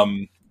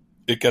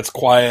gets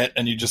quiet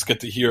and you just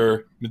get to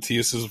hear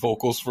Matthias's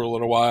vocals for a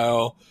little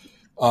while.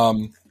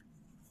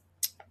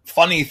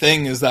 Funny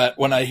thing is that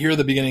when I hear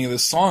the beginning of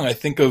this song, I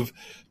think of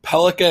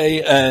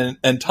Pelike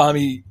and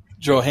Tommy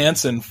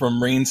Johansson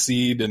from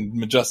Rainseed and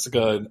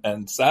Majestica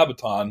and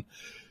Sabaton,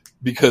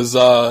 because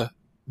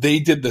they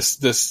did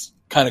this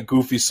kind of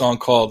goofy song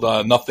called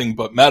Nothing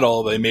But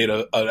Metal. They made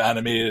an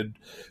animated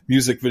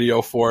music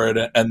video for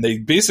it, and they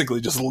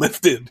basically just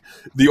lifted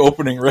the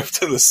opening riff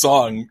to the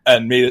song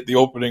and made it the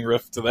opening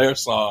riff to their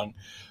song.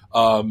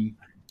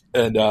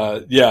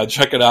 Yeah,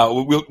 check it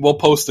out. We'll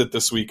post it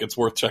this week. It's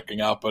worth checking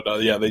out. But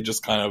they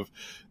just kind of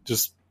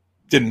just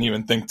didn't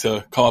even think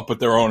to come up with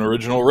their own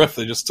original riff.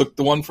 They just took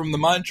the one from the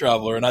Mind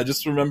Traveler. And I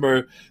just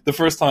remember the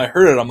first time I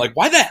heard it, I'm like,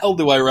 why the hell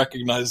do I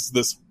recognize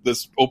this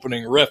this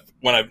opening riff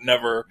when I've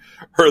never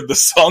heard the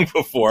song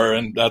before,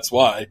 and that's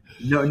why.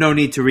 No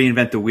need to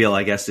reinvent the wheel,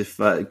 I guess. If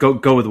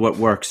go with what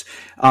works.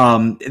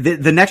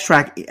 The next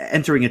track,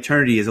 Entering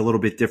Eternity, is a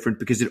little bit different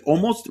because it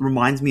almost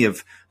reminds me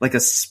of like a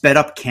sped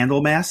up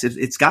Candlemass.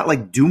 It's got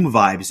like Doom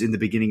vibes in the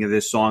beginning of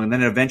this song, and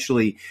then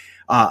eventually,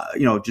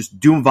 just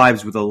Doom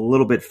vibes with a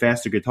little bit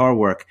faster guitar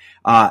work.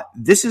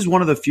 This is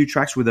one of the few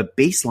tracks where the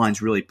bass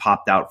lines really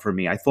popped out for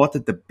me. I thought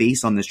that the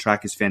bass on this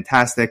track is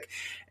fantastic,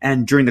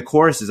 and during the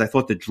choruses, I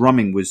thought the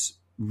drumming was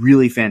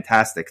really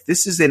fantastic.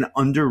 This is an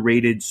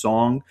underrated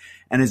song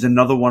and is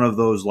another one of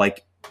those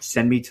like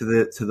send me to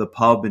the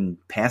pub and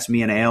pass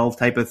me an ale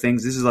type of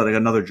things. This is like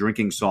another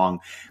drinking song,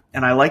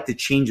 and I like the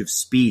change of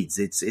speeds.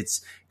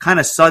 It's kind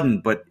of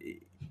sudden, but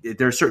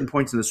there are certain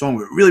points in the song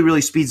where it really, really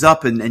speeds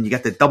up, and you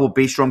got the double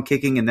bass drum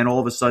kicking, and then all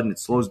of a sudden it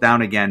slows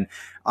down again.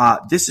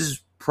 This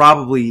is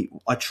probably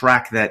a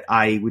track that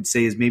I would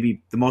say is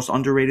maybe the most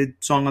underrated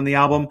song on the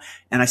album,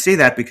 and I say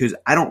that because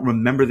I don't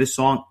remember this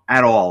song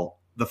at all.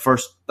 The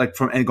first, like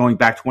from and going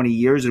back 20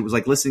 years, it was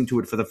like listening to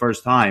it for the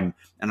first time,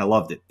 and I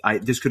loved it.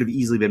 This could have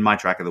easily been my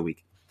track of the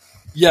week.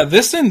 Yeah,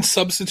 this and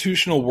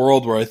Substitutional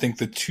World were, I think,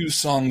 the two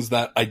songs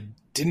that I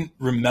didn't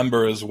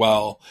remember as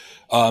well.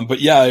 But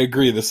yeah, I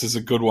agree. This is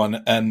a good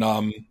one. And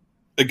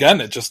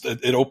again,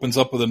 it opens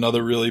up with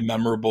another really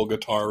memorable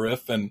guitar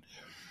riff. And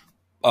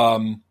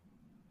I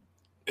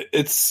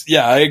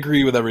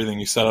agree with everything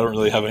you said. I don't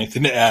really have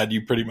anything to add.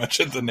 You pretty much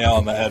hit the nail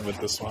on the head with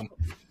this one.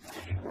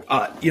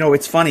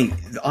 It's funny.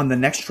 On the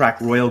next track,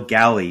 Royal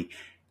Galley,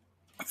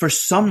 for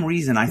some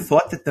reason, I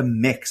thought that the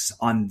mix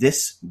on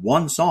this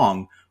one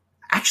song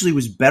actually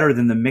was better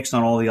than the mix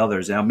on all the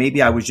others. Now,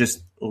 maybe I was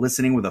just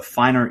listening with a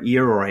finer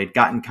ear, or I had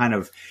gotten kind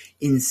of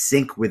in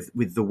sync with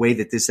the way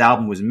that this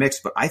album was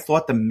mixed, but I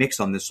thought the mix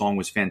on this song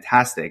was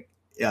fantastic.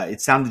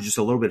 It sounded just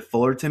a little bit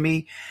fuller to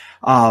me.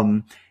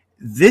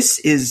 This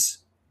is,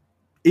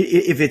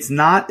 if it's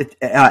not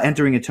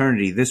Entering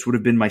Eternity, this would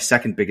have been my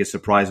second biggest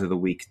surprise of the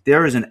week.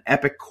 There is an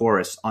epic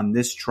chorus on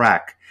this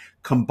track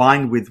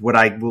combined with what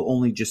I will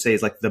only just say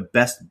is like the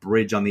best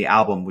bridge on the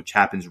album, which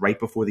happens right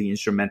before the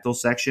instrumental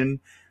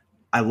section.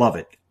 I love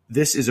it.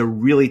 This is a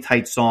really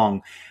tight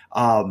song.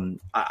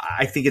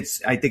 I think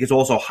it's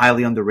also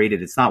highly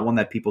underrated. It's not one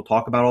that people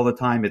talk about all the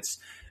time.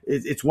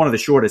 It's one of the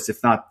shortest,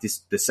 if not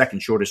the second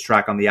shortest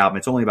track on the album.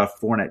 It's only about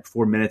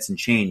 4 minutes and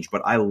change,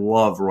 but I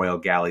love Royal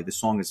Galley. The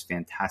song is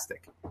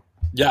fantastic.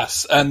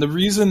 Yes, and the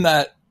reason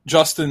that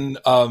Justin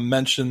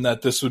mentioned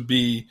that this would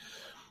be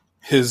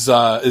his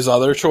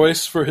other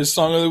choice for his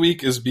song of the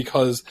week is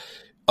because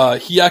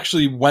he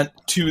actually went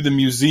to the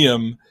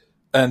museum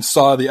and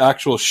saw the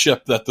actual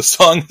ship that the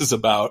song is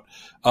about.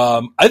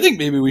 I think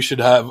maybe we should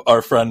have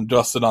our friend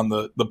Justin on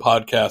the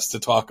podcast to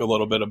talk a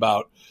little bit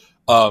about,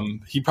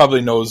 he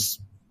probably knows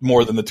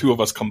more than the two of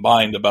us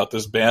combined about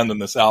this band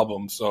and this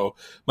album. So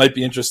might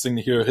be interesting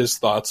to hear his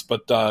thoughts,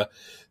 but, I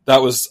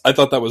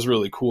thought that was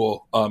really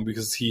cool,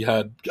 because he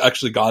had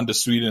actually gone to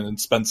Sweden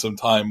and spent some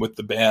time with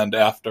the band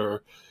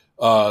after,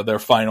 their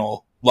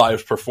final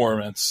live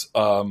performance.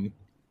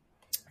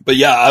 But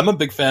yeah, I'm a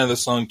big fan of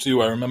this song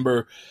too. I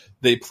remember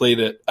they played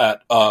it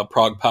at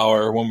Prague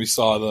Power when we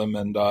saw them,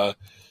 and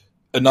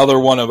another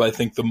one of, I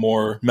think, the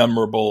more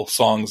memorable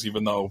songs,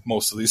 even though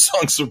most of these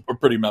songs are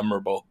pretty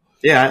memorable.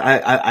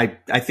 Yeah,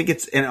 I think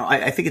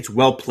it's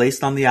well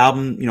placed on the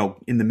album,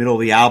 in the middle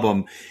of the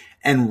album,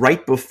 and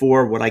right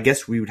before what I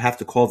guess we would have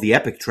to call the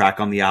epic track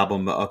on the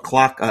album,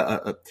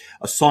 a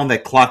song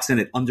that clocks in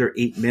at under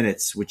 8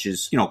 minutes, which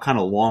is, kind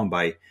of long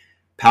by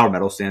power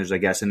metal standards, I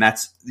guess, and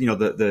that's,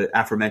 the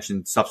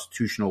aforementioned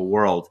Substitutional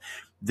World.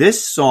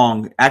 This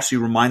song actually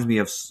reminds me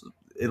of,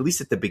 at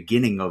least at the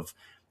beginning, of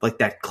like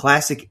that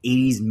classic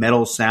 80s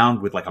metal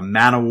sound with like a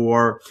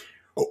Manowar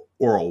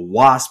or a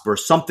Wasp or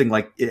something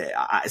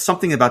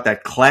something about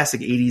that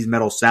classic 80s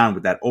metal sound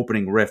with that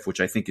opening riff, which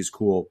I think is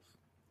cool.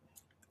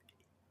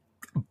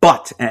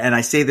 But, and I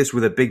say this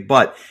with a big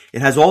but,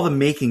 it has all the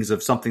makings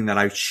of something that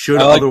I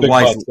should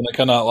otherwise. Big butts, and I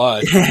cannot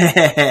lie.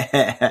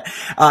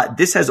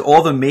 This has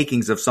all the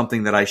makings of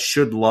something that I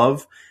should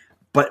love.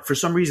 But for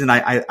some reason,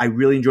 I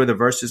really enjoy the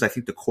verses. I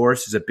think the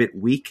chorus is a bit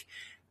weak.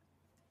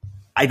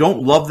 I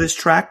don't love this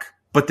track,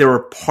 but there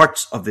are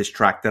parts of this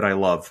track that I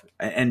love.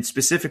 And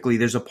specifically,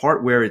 there's a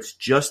part where it's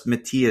just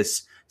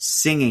Matthias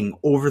singing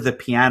over the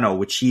piano,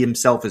 which he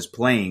himself is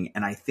playing,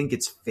 and I think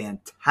it's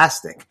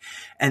fantastic.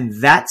 And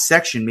that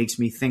section makes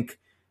me think,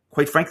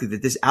 quite frankly,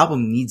 that this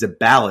album needs a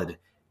ballad.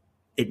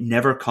 It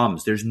never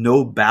comes. There's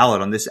no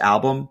ballad on this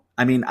album.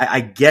 I mean,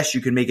 I guess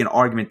you can make an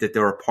argument that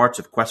there are parts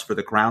of Quest for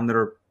the Crown that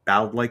are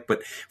ballad-like,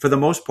 but for the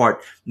most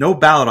part, no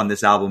ballad on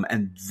this album,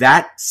 and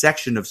that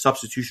section of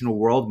Substitutional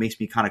World makes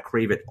me kind of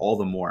crave it all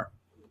the more.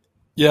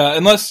 Yeah,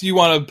 unless you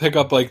want to pick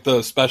up like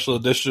the special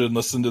edition and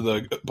listen to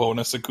the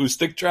bonus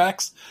acoustic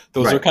tracks,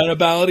 those right. are kind of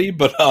ballady,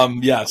 but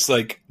yes,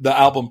 like the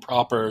album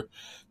proper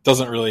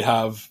doesn't really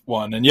have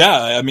one. And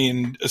yeah, I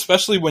mean,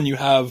 especially when you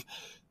have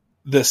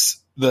this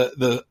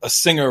a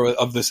singer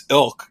of this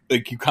ilk,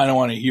 like you kind of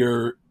want to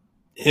hear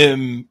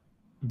him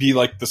be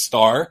like the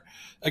star.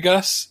 I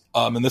guess.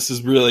 And this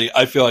is really,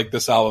 I feel like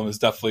this album is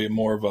definitely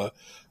more of a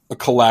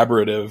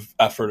collaborative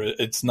effort.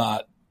 It's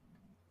not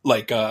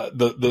like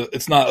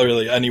it's not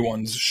really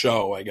anyone's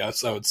show, I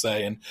guess I would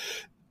say. And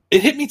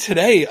it hit me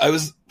today. I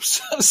was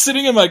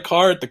sitting in my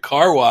car at the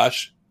car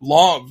wash,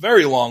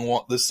 very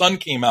long. The sun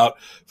came out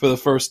for the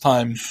first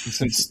time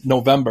since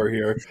November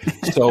here.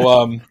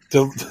 So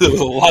there was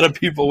a lot of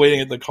people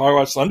waiting at the car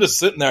wash. So I'm just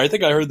sitting there. I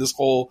think I heard this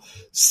whole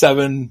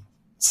 7-8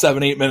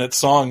 minute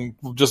song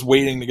just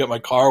waiting to get my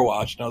car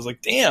washed. And I was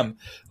like, damn,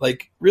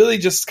 like really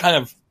just kind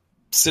of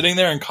sitting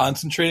there and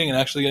concentrating and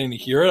actually getting to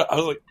hear it. I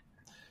was like,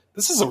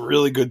 this is a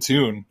really good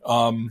tune.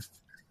 I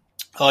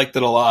liked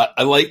it a lot.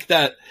 I like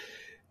that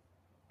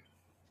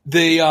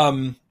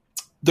the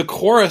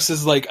chorus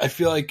is like, I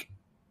feel like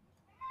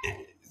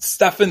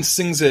Stefan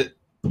sings it,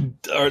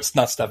 or it's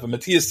not Stefan,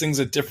 Matthias sings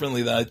it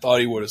differently than I thought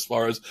he would as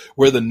far as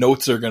where the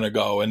notes are going to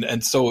go.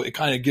 And so it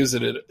kind of gives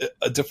it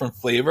a different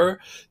flavor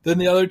than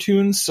the other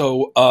tunes.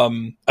 So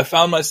I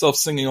found myself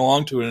singing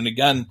along to it. And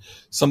again,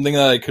 something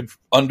that I could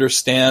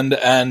understand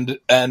and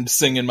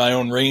sing in my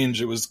own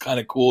range. It was kind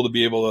of cool to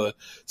be able to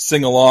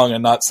sing along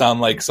and not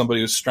sound like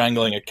somebody who's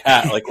strangling a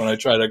cat, like when I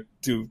try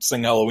to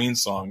sing Halloween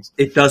songs.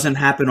 It doesn't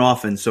happen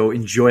often, so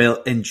enjoy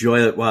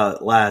it while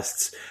it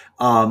lasts.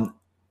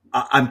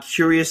 I'm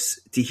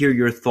curious to hear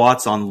your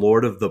thoughts on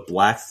Lord of the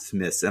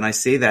Blacksmiths, and I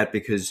say that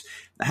because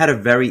I had a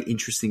very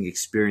interesting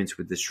experience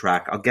with this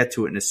track. I'll get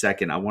to it in a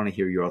second. I want to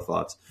hear your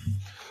thoughts.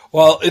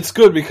 Well, it's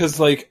good because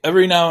like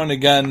every now and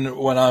again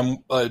when I'm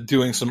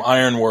doing some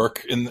iron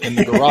work in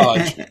the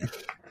garage,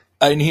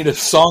 I need a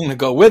song to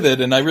go with it,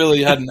 and I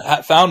really hadn't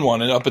found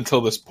one up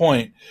until this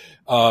point.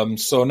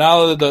 So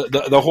now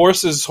the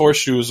horses'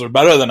 horseshoes are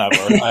better than ever,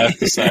 I have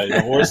to say.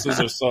 The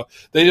horses are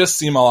they just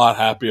seem a lot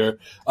happier.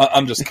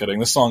 I'm just kidding.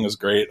 The song is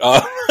great.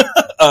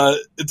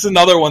 It's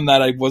another one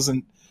that I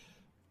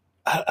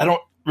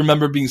don't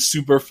remember being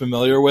super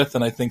familiar with,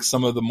 and I think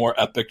some of the more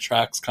epic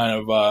tracks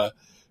kind of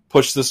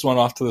push this one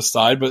off to the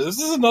side, but this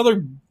is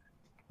another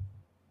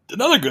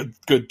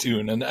good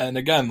tune. And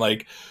again,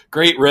 like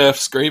great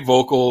riffs, great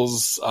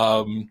vocals.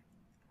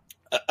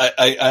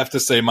 I have to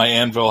say my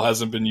anvil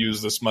hasn't been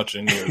used this much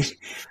in years.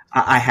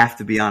 I have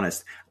to be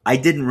honest. I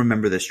didn't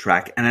remember this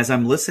track. And as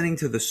I'm listening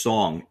to the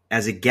song,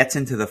 as it gets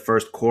into the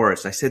first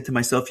chorus, I said to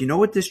myself, you know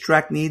what this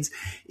track needs?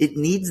 It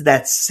needs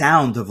that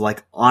sound of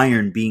like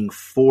iron being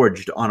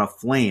forged on a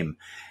flame.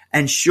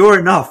 And sure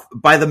enough,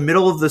 by the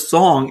middle of the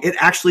song, it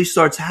actually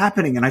starts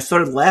happening. And I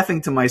started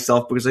laughing to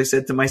myself because I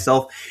said to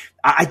myself,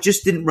 I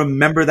just didn't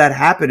remember that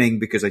happening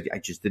because I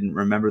just didn't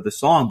remember the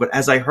song. But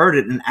as I heard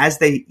it, and as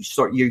you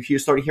start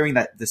hearing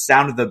that the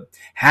sound of the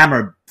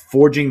hammer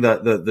forging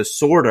the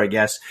sword, I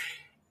guess,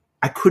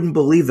 I couldn't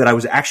believe that I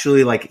was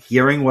actually like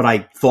hearing what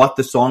I thought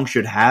the song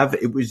should have.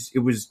 It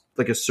was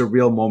like a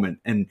surreal moment,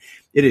 and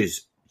it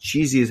is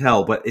cheesy as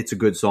hell, but it's a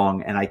good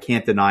song, and I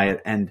can't deny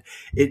it. And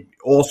it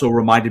also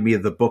reminded me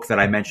of the book that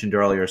I mentioned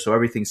earlier, so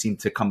everything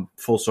seemed to come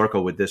full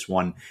circle with this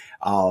one.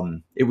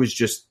 It was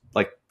just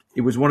like,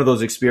 it was one of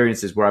those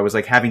experiences where I was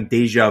like having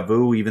deja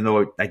vu, even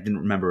though I didn't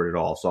remember it at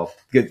all. So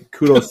good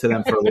kudos to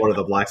them for Lord of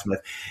the Blacksmith.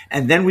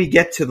 And then we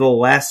get to the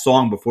last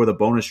song before the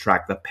bonus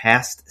track, The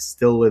Past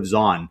Still Lives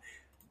On.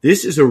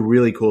 This is a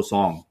really cool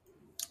song.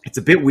 It's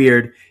a bit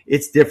weird.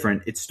 It's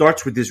different. It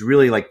starts with this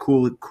really like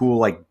cool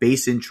like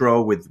bass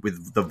intro with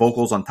the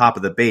vocals on top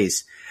of the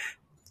bass.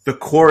 The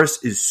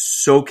chorus is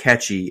so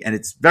catchy, and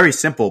it's very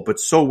simple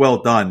but so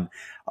well done.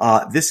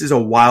 This is a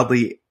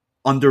wildly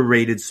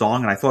underrated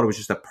song, and I thought it was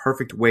just a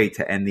perfect way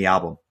to end the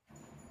album.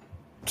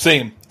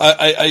 Same.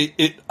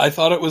 I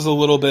thought it was a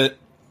little bit,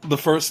 the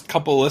first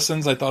couple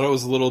listens, I thought it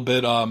was a little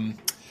bit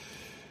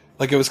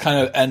like it was kind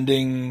of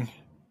ending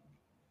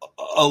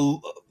a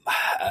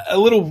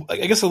little,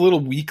 I guess, a little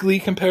weakly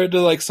compared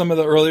to like some of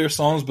the earlier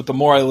songs, but the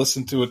more I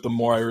listened to it, the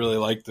more I really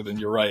liked it. And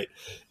you're right,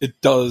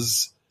 it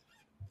does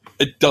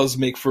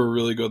make for a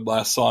really good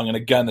last song. And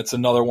again, it's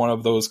another one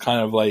of those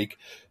kind of like,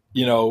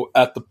 you know,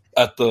 at the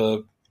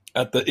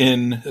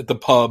inn, at the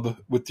pub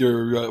with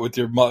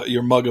your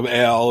mug of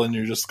ale, and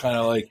you're just kind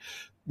of like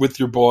with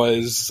your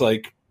boys,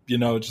 like, you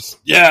know, just,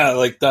 yeah,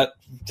 like that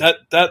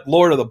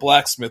Lord of the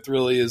Blacksmith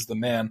really is the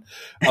man.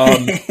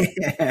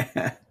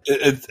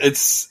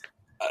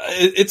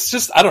 It's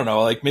just, I don't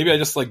know, like maybe I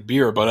just like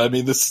beer, but I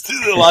mean,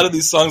 a lot of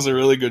these songs are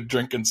really good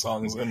drinking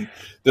songs, and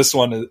this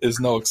one is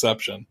no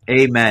exception.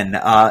 Amen.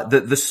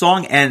 The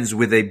song ends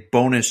with a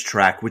bonus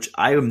track, which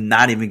I am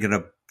not even going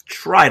to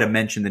try to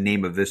mention the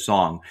name of this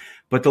song.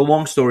 But the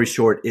long story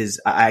short is,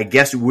 I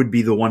guess it would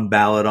be the one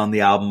ballad on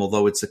the album,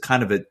 although it's a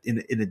kind of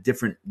in a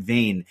different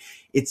vein.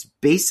 It's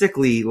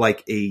basically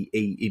like a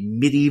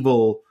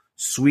medieval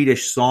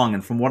Swedish song,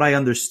 and from what I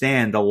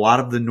understand, a lot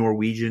of the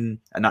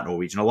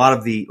a lot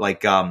of the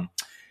like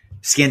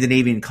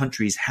Scandinavian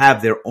countries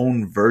have their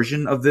own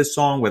version of this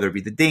song, whether it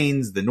be the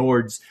Danes, the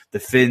Nords, the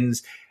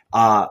Finns.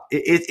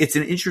 It's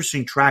an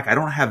interesting track. I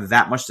don't have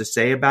that much to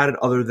say about it,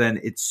 other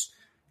than it's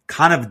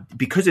kind of,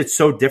 because it's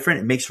so different,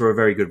 it makes for a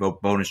very good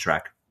bonus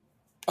track.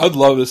 I'd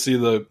love to see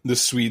the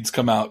Swedes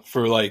come out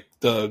for like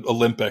the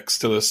Olympics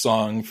to this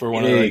song for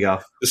one There of you go.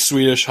 the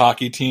Swedish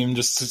hockey team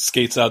just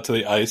skates out to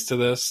the ice to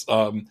this.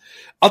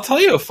 I'll tell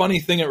you a funny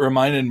thing it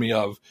reminded me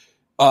of.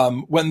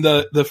 When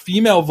the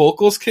female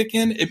vocals kick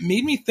in, it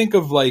made me think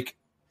of like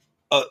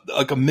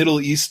a Middle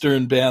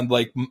Eastern band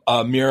like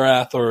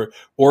Mirath or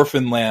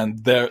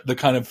Orphanland. The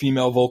kind of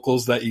female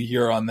vocals that you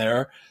hear on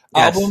their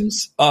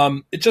albums.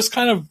 It just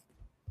kind of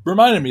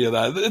reminded me of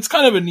that. It's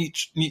kind of a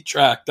neat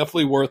track.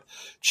 Definitely worth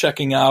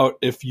checking out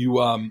if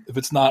you if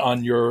it's not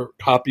on your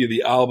copy of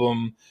the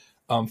album.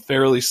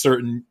 Fairly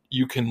certain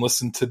you can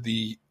listen to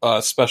the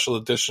special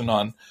edition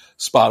on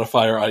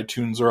Spotify or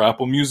iTunes or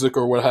Apple Music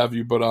or what have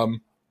you. But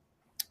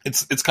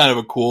it's kind of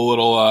a cool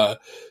little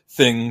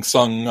thing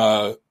sung.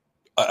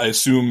 I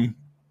assume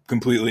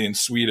completely in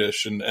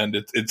Swedish, and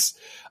it's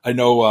I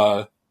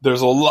know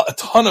there's a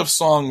ton of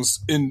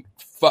songs in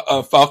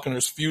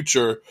Falconer's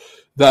future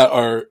that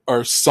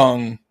are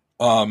sung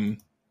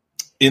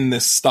in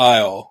this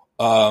style.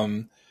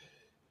 I'm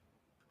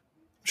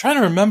trying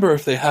to remember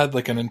if they had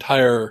like an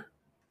entire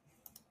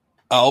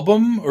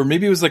album, or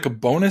maybe it was like a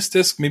bonus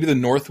disc, maybe the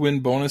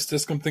Northwind bonus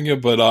disc I'm thinking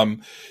of, but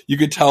you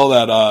could tell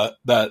that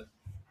that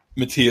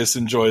Matthias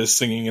enjoys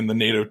singing in the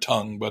native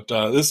tongue, but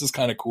this is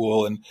kind of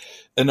cool.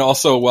 And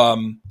also,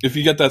 if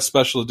you get that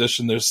special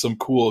edition, there's some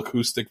cool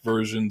acoustic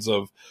versions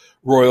of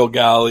Royal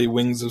Galley,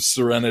 Wings of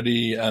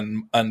Serenity,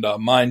 and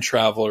Mind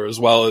Traveler,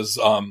 as well as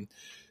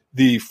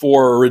the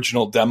 4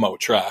 original demo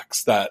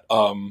tracks that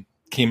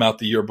came out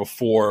the year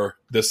before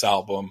this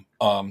album.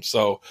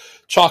 So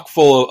chock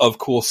full of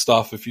cool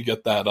stuff if you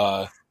get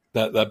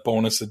that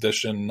bonus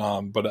edition,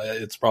 but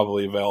it's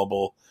probably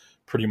available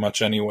pretty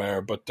much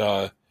anywhere.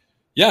 But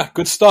yeah,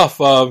 good stuff.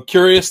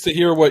 Curious to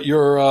hear what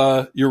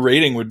your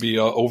rating would be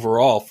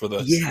overall for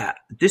this. Yeah,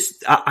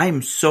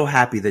 I'm so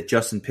happy that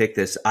Justin picked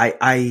this.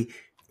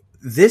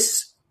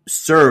 This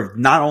served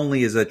not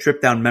only as a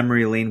trip down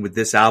memory lane with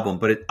this album,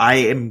 but I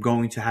am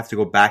going to have to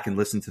go back and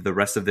listen to the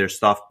rest of their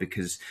stuff,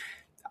 because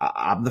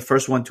I'm the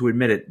first one to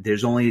admit it.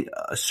 There's only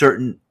a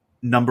certain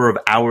number of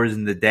hours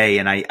in the day,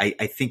 and I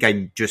think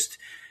I'm just,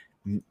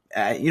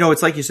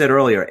 it's like you said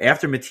earlier.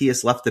 After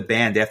Matthias left the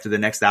band after the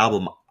next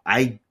album,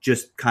 I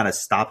just kind of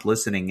stopped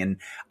listening. And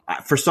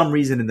for some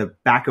reason in the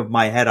back of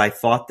my head, I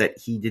thought that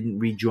he didn't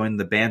rejoin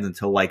the band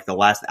until like the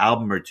last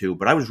album or two,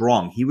 but I was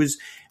wrong. He was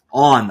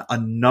on a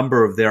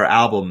number of their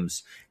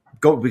albums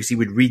because he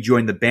would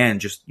rejoin the band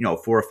just, 4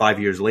 or 5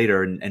 years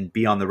later and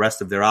be on the rest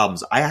of their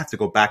albums. I have to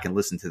go back and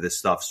listen to this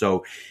stuff.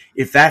 So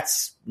if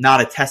that's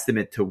not a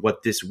testament to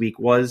what this week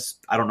was,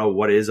 I don't know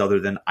what is, other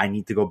than I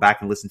need to go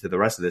back and listen to the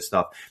rest of this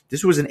stuff.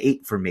 This was an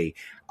 8 for me.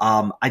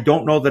 I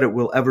don't know that it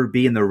will ever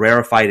be in the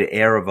rarefied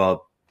air of a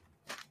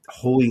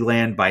Holy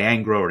Land by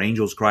Angra or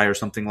Angel's Cry or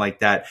something like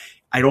that.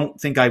 I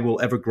don't think I will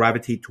ever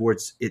gravitate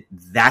towards it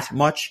that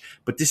much,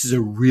 but this is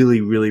a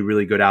really, really,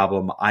 really good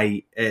album.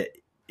 I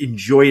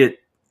enjoy it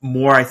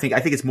more. I think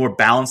it's more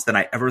balanced than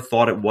I ever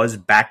thought it was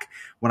back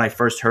when I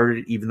first heard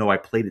it, even though I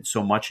played it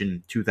so much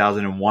in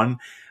 2001.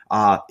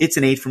 It's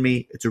an 8 for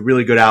me. It's a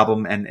really good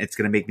album, and it's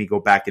going to make me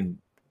go back and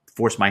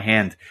force my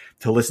hand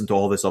to listen to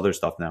all this other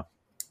stuff now.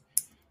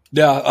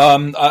 Yeah,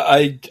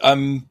 I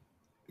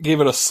gave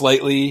it a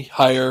slightly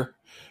higher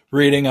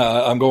rating.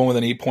 I'm going with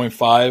an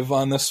 8.5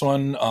 on this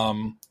one.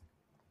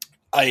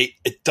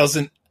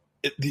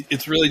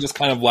 It's really just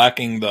kind of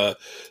lacking the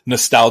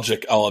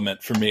nostalgic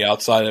element for me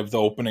outside of the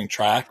opening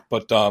track.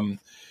 But,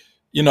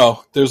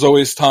 there's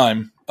always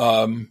time.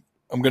 I'm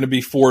going to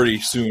be 40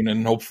 soon,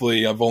 and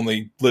hopefully I've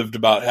only lived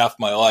about half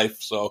my life.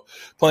 So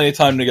plenty of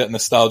time to get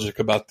nostalgic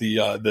about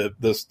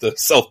the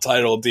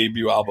self-titled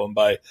debut album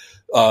by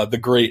the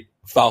great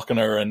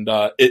Falconer. And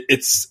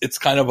it's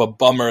kind of a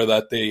bummer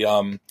that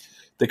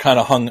they kind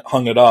of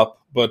hung it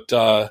up. But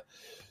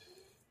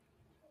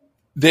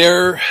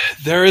there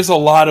is a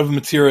lot of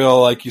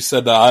material, like you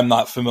said, that I'm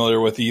not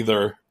familiar with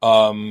either,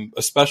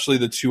 especially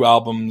the 2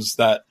 albums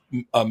that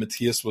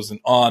Matthias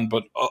wasn't on,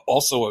 but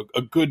also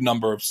a good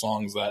number of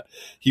songs that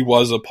he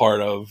was a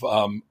part of.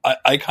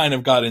 I kind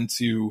of got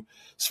into,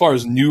 as far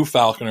as new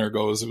Falconer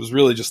goes, it was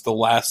really just the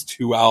last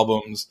 2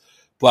 albums,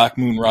 Black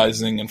Moon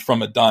Rising and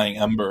From a Dying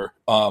Ember,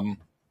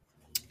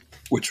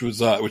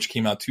 which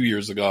came out 2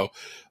 years ago.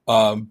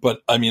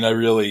 But I mean, I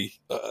really,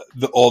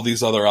 all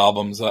these other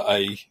albums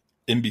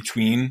in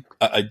between,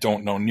 I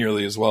don't know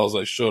nearly as well as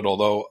I should,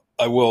 although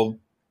I will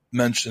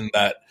mention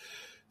that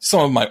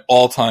some of my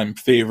all-time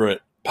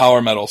favorite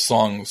power metal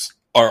songs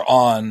are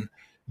on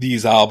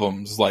these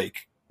albums,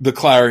 like The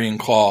Clarion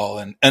Call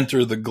and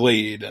Enter the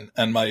Glade,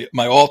 and my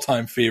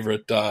all-time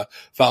favorite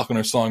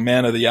Falconer song,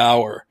 Man of the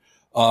Hour.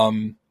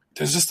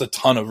 There's just a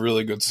ton of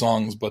really good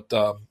songs, but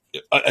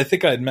I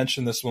think I had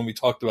mentioned this when we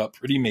talked about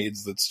Pretty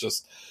Maids. That's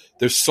just,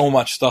 there's so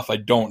much stuff I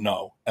don't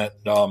know,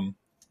 and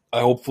I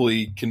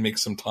hopefully can make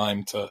some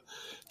time to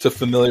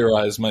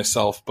familiarize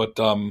myself. But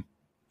I'll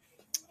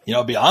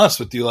be honest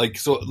with you,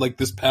 like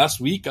this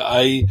past week,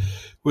 I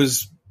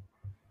was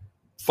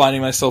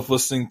finding myself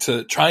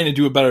trying to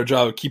do a better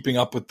job of keeping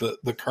up with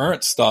the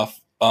current stuff,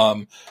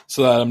 so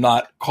that I'm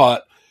not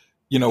caught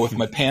with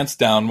my pants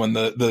down when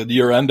the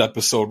year-end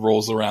episode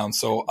rolls around.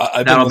 So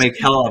that'll make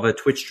hell of a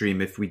Twitch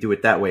stream if we do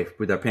it that way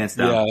with our pants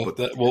down.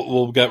 Yeah,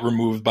 we'll get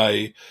removed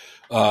by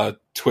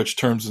Twitch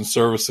terms and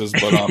services.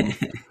 But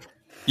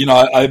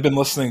I've been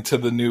listening to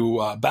the new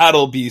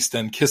Battle Beast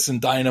and Kissin'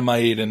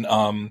 Dynamite,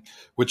 and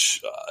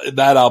which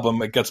that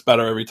album, it gets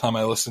better every time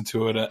I listen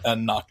to it.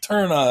 And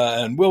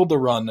Nocturna and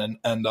Wilderun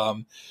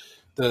and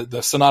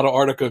the Sonata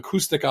Arctica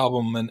acoustic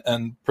album,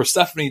 and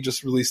Persephone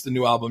just released a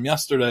new album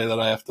yesterday that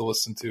I have to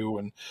listen to,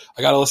 and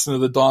I got to listen to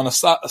the Dawn of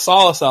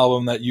Solace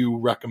album that you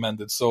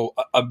recommended. So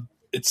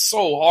it's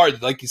so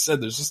hard. Like you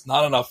said, there's just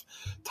not enough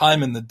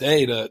time in the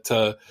day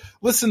to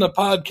listen to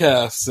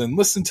podcasts and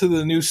listen to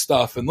the new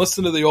stuff and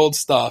listen to the old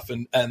stuff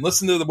and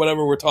listen to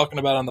whatever we're talking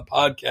about on the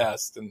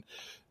podcast, and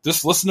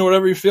just listen to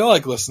whatever you feel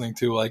like listening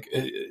to. Like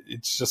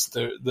it's just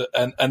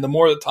and the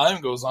more the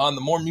time goes on,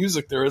 the more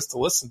music there is to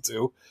listen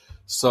to.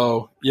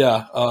 So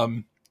yeah,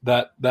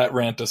 that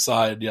rant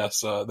aside,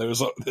 yes,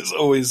 there's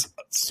always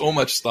so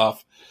much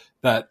stuff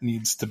that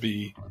needs to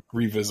be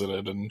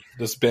revisited, and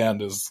this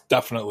band is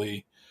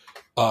definitely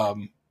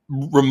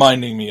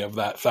reminding me of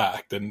that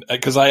fact. And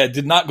because I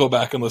did not go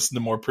back and listen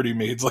to more Pretty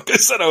Maids, like I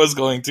said I was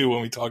going to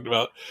when we talked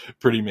about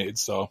Pretty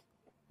Maids. So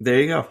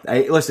there you go.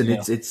 Listen,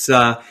 yeah. It's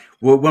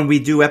when we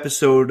do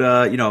episode,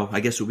 I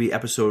guess it'll be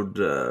episode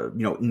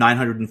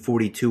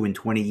 942 in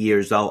 20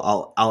 years.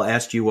 I'll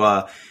ask you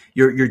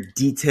your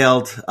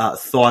detailed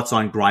thoughts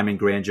on Grime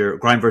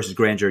versus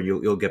Grandeur.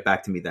 You'll get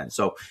back to me then.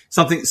 So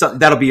something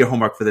that'll be your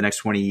homework for the next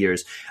 20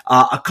 years.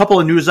 A couple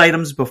of news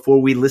items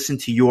before we listen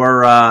to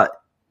your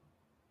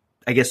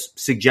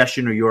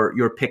suggestion or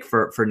your pick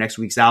for next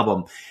week's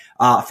album.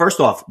 First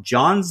off,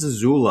 John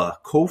Zazula,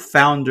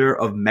 co-founder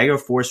of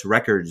Megaforce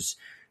Records,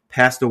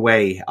 passed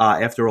away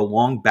after a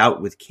long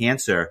bout with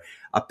cancer.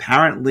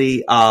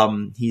 Apparently,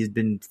 he's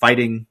been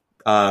fighting.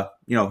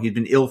 He's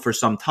been ill for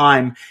some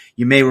time.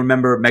 You may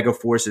remember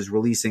Megaforce is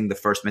releasing the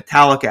first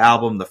Metallica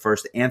album, the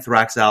first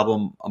Anthrax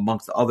album,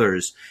 amongst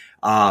others.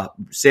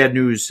 Sad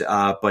news,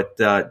 but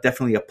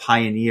definitely a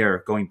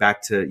pioneer going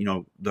back to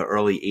the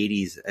early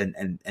 '80s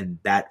and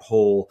that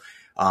whole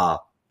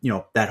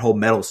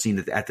metal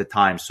scene at the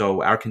time.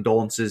 So our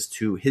condolences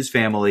to his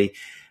family,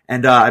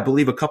 and I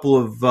believe a couple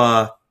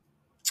of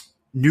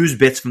news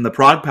bits from the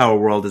prog power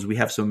world as we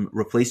have some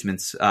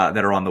replacements that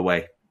are on the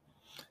way.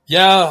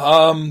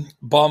 Yeah,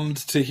 bummed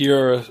to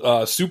hear,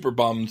 super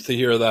bummed to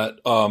hear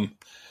that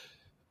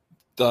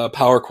the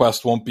Power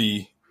Quest won't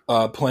be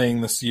playing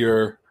this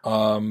year,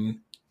 and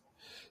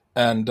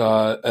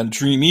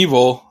Dream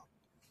Evil.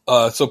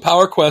 So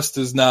Power Quest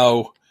is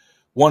now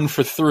 1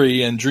 for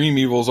 3, and Dream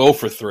Evil's 0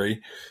 for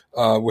 3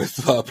 with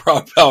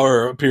prog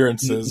power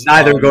appearances.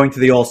 Neither going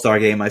to the All-Star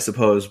game, I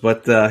suppose,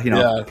 but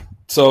Yeah,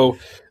 so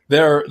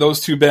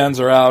those two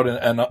bands are out,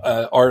 and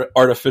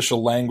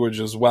Artificial Language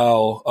as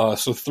well.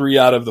 So 3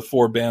 out of the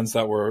 4 bands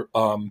that were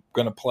going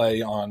to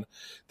play on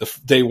the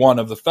day 1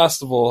 of the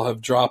festival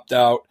have dropped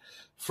out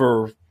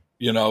for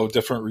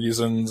different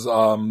reasons.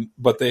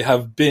 But they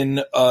have been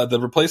the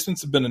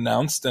replacements have been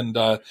announced, and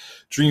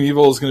Dream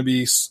Evil is going to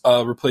be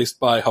replaced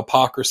by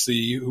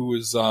Hypocrisy, who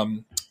is a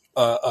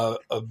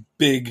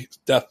big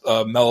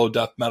mellow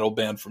death metal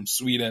band from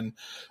Sweden.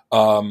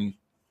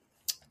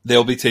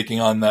 They'll be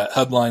taking on that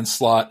headline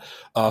slot.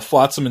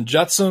 Flotsam and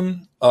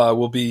Jetsam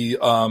will be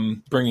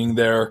bringing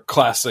their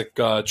classic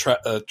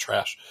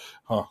trash.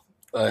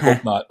 I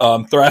hope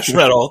not. Thrash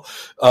metal.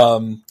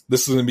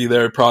 This is going to be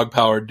their prog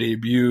power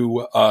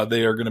debut.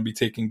 They are going to be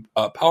taking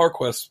Power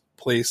Quest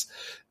place,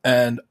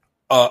 and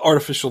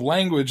Artificial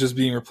Language is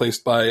being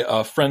replaced by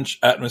a French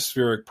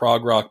atmospheric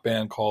prog rock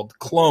band called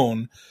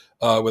Clone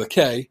with a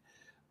K.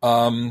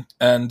 And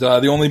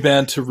the only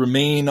band to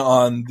remain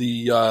on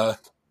the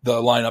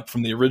lineup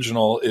from the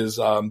original is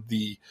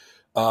the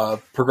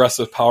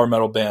progressive power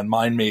metal band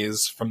Mind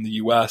Maze from the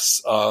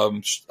U.S.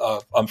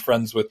 I'm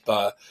friends with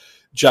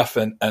Jeff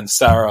and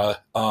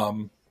Sarah,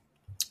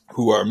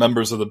 who are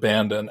members of the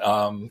band, and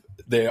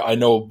I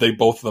know they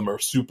both of them are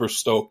super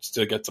stoked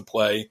to get to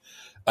play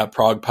at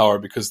Prog Power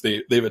because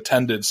they've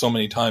attended so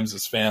many times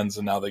as fans,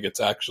 and now they get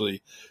to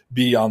actually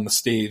be on the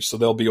stage. So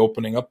they'll be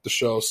opening up the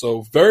show.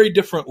 So very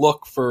different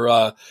look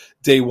for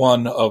day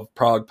 1 of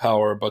Prog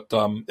Power, but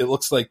it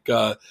looks like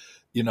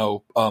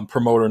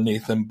promoter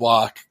Nathan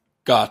Block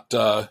got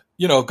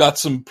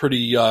some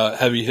pretty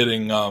heavy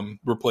hitting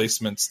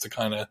replacements to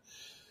kind of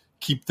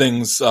keep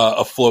things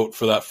afloat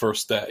for that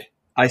first day.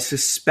 I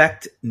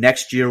suspect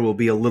next year will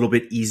be a little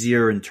bit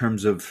easier in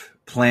terms of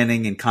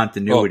planning and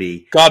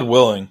continuity. God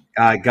willing.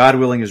 God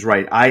willing is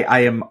right.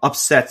 I am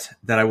upset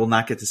that I will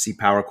not get to see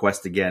Power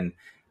Quest again,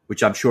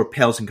 which I'm sure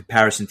pales in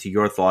comparison to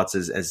your thoughts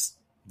as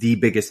the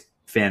biggest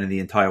fan in the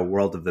entire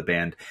world of the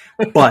band.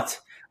 But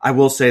I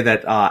will say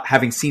that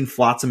having seen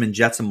Flotsam and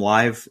Jetsam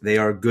live, they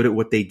are good at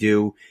what they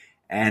do,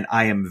 and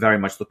I am very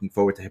much looking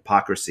forward to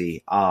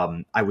Hypocrisy.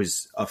 I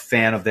was a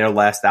fan of their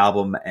last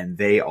album, and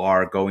they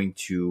are going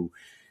to,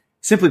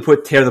 simply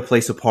put, tear the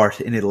place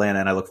apart in Atlanta,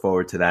 and I look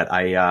forward to that.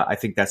 I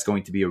think that's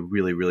going to be a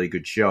really, really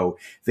good show.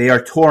 They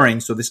are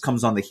touring, so this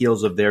comes on the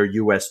heels of their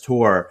U.S.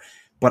 tour,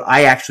 but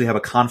I actually have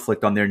a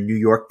conflict on their New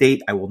York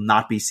date. I will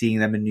not be seeing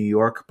them in New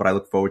York, but I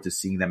look forward to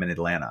seeing them in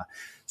Atlanta.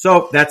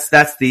 So that's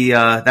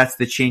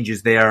the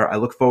changes there. I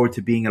look forward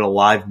to being at a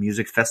live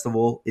music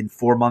festival in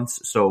 4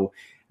 months. So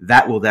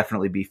that will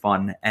definitely be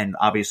fun. And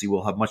obviously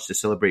we'll have much to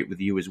celebrate with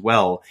you as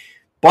well.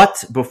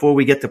 But before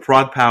we get to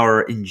Prog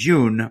Power in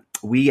June,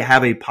 we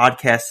have a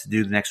podcast to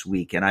do next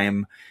week. And I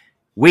am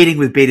waiting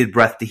with bated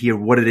breath to hear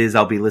what it is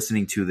I'll be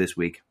listening to this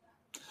week.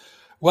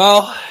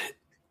 Well,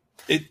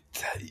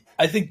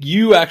 I think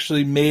you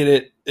actually made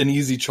it an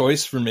easy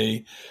choice for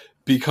me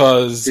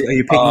because... Are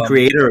you picking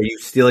Creator? Are you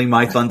stealing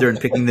my thunder and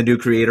picking the new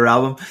Creator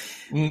album?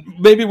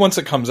 Maybe once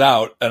it comes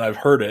out and I've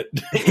heard it,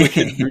 we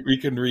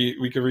can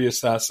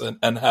reassess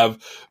and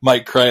have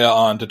Mike Crea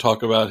on to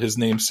talk about his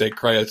namesake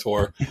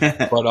Creator.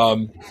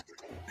 But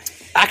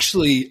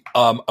actually,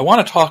 I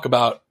want to talk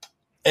about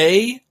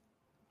a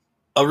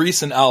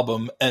recent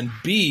album, and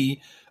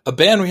B, a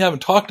band we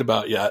haven't talked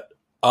about yet.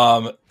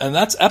 And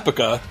that's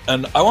Epica,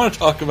 and I want to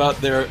talk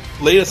about their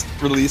latest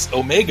release,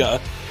 Omega,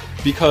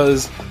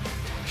 because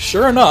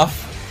sure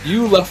enough,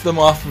 you left them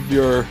off of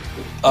your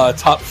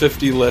top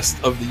 50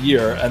 list of the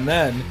year, and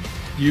then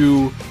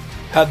you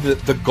had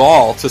the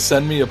gall to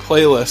send me a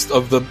playlist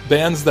of the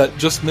bands that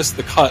just missed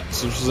the cut,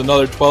 which was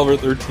another 12 or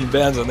 13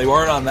 bands, and they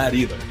weren't on that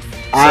either. So,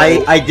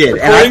 I did,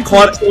 and I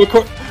caught...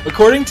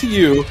 According to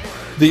you,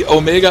 the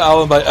Omega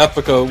album by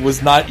Epica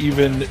was not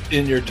even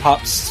in your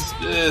top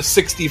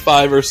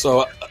 65 or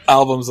so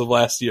albums of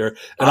last year,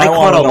 and I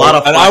want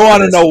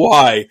to know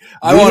why.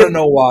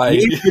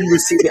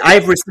 I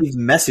have received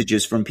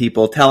messages from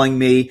people telling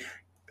me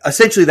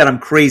essentially that I'm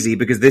crazy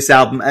because this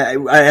album,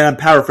 and I'm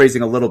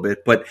paraphrasing a little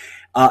bit, but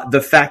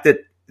the fact that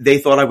they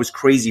thought I was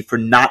crazy for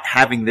not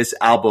having this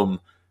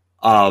album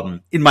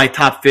in my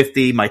top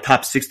 50, my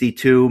top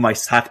 62, my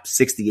top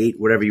 68,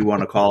 whatever you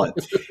want to call it.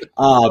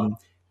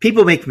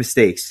 People make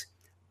mistakes.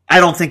 I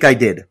don't think I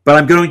did, but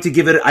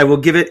I will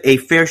give it a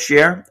fair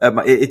share.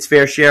 It's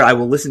fair share. I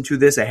will listen to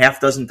this a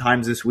half dozen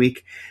times this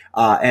week,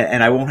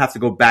 and I won't have to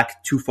go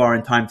back too far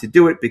in time to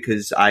do it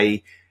because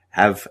I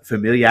have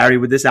familiarity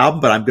with this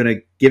album, but I'm going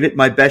to give it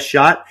my best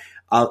shot.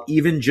 I'll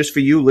even, just for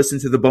you, listen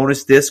to the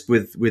bonus disc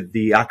with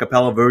the a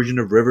cappella version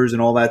of Rivers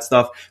and all that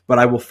stuff. But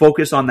I will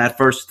focus on that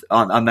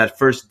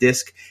first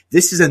disc.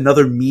 This is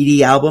another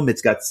meaty album.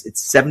 It's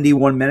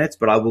 71 minutes,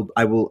 but I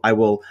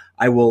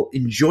will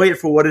enjoy it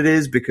for what it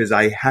is because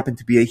I happen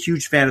to be a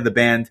huge fan of the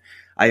band.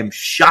 I am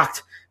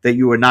shocked that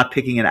you are not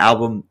picking an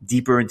album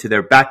deeper into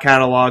their back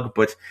catalog,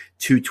 but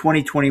to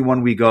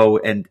 2021 we go,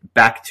 and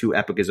back to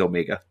Epica's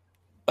Omega.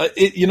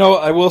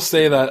 I will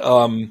say that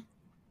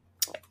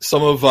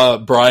some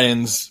of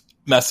Brian's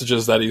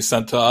messages that he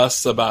sent to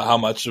us about how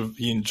much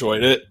he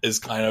enjoyed it is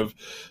kind of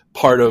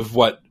part of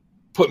what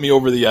put me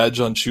over the edge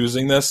on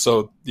choosing this.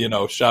 So,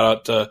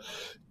 shout out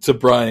to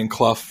Brian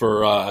Clough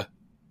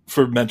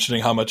for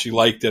mentioning how much he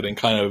liked it and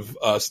kind of,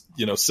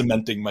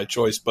 cementing my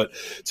choice. But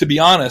to be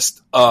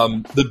honest,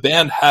 the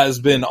band has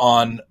been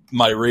on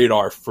my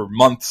radar for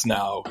months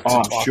now to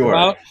talk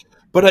about.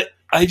 But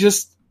I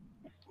just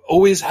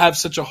always have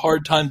such a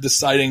hard time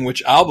deciding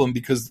which album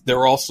because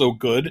they're all so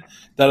good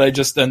that I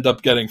just end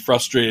up getting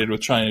frustrated with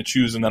trying to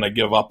choose, and then I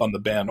give up on the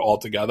band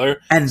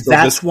altogether. And so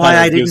that's why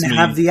I didn't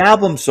have the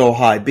album so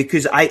high,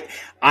 because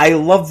I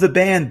love the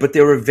band, but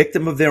they're a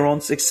victim of their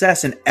own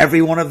success, and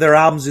every one of their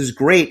albums is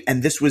great,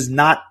 and this was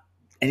not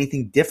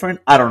anything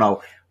different. I don't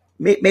know.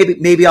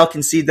 Maybe I'll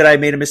concede that I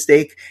made a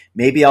mistake.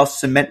 Maybe I'll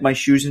cement my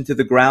shoes into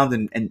the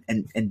ground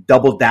and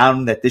double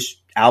down that this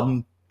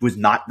album was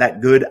not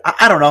that good.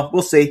 I don't know.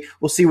 We'll see.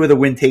 We'll see where the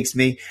wind takes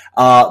me.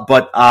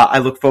 But I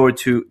look forward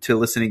to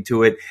listening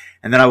to it.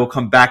 And then I will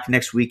come back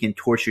next week and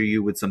torture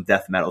you with some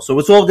death metal. So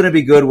it's all going to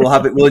be good. We'll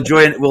have it. We'll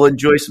enjoy it. We'll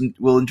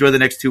enjoy the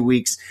next 2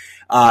 weeks.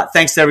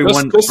 Thanks to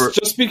everyone.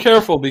 Just be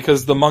careful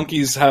because the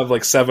Monkees have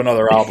like 7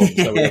 other albums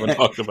that we haven't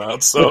talked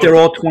about. So. But they're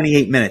all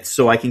 28 minutes,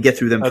 so I can get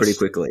through them pretty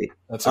quickly.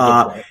 That's a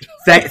good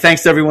point.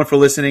 Thanks to everyone for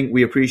listening.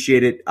 We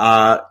appreciate it.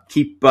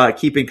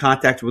 Keep in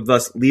contact with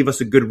us. Leave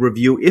us a good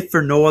review, if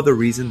for no other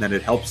reason than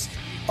it helps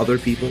other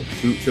people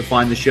to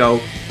find the show.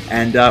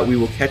 And we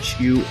will catch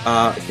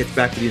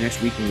back with you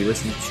next week when we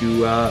listen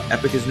to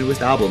Epica's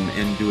newest album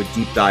and do a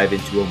deep dive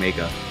into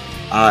Omega.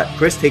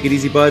 Chris, take it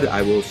easy, bud.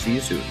 I will see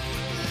you soon.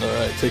 All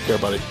right. Take care,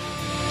 buddy.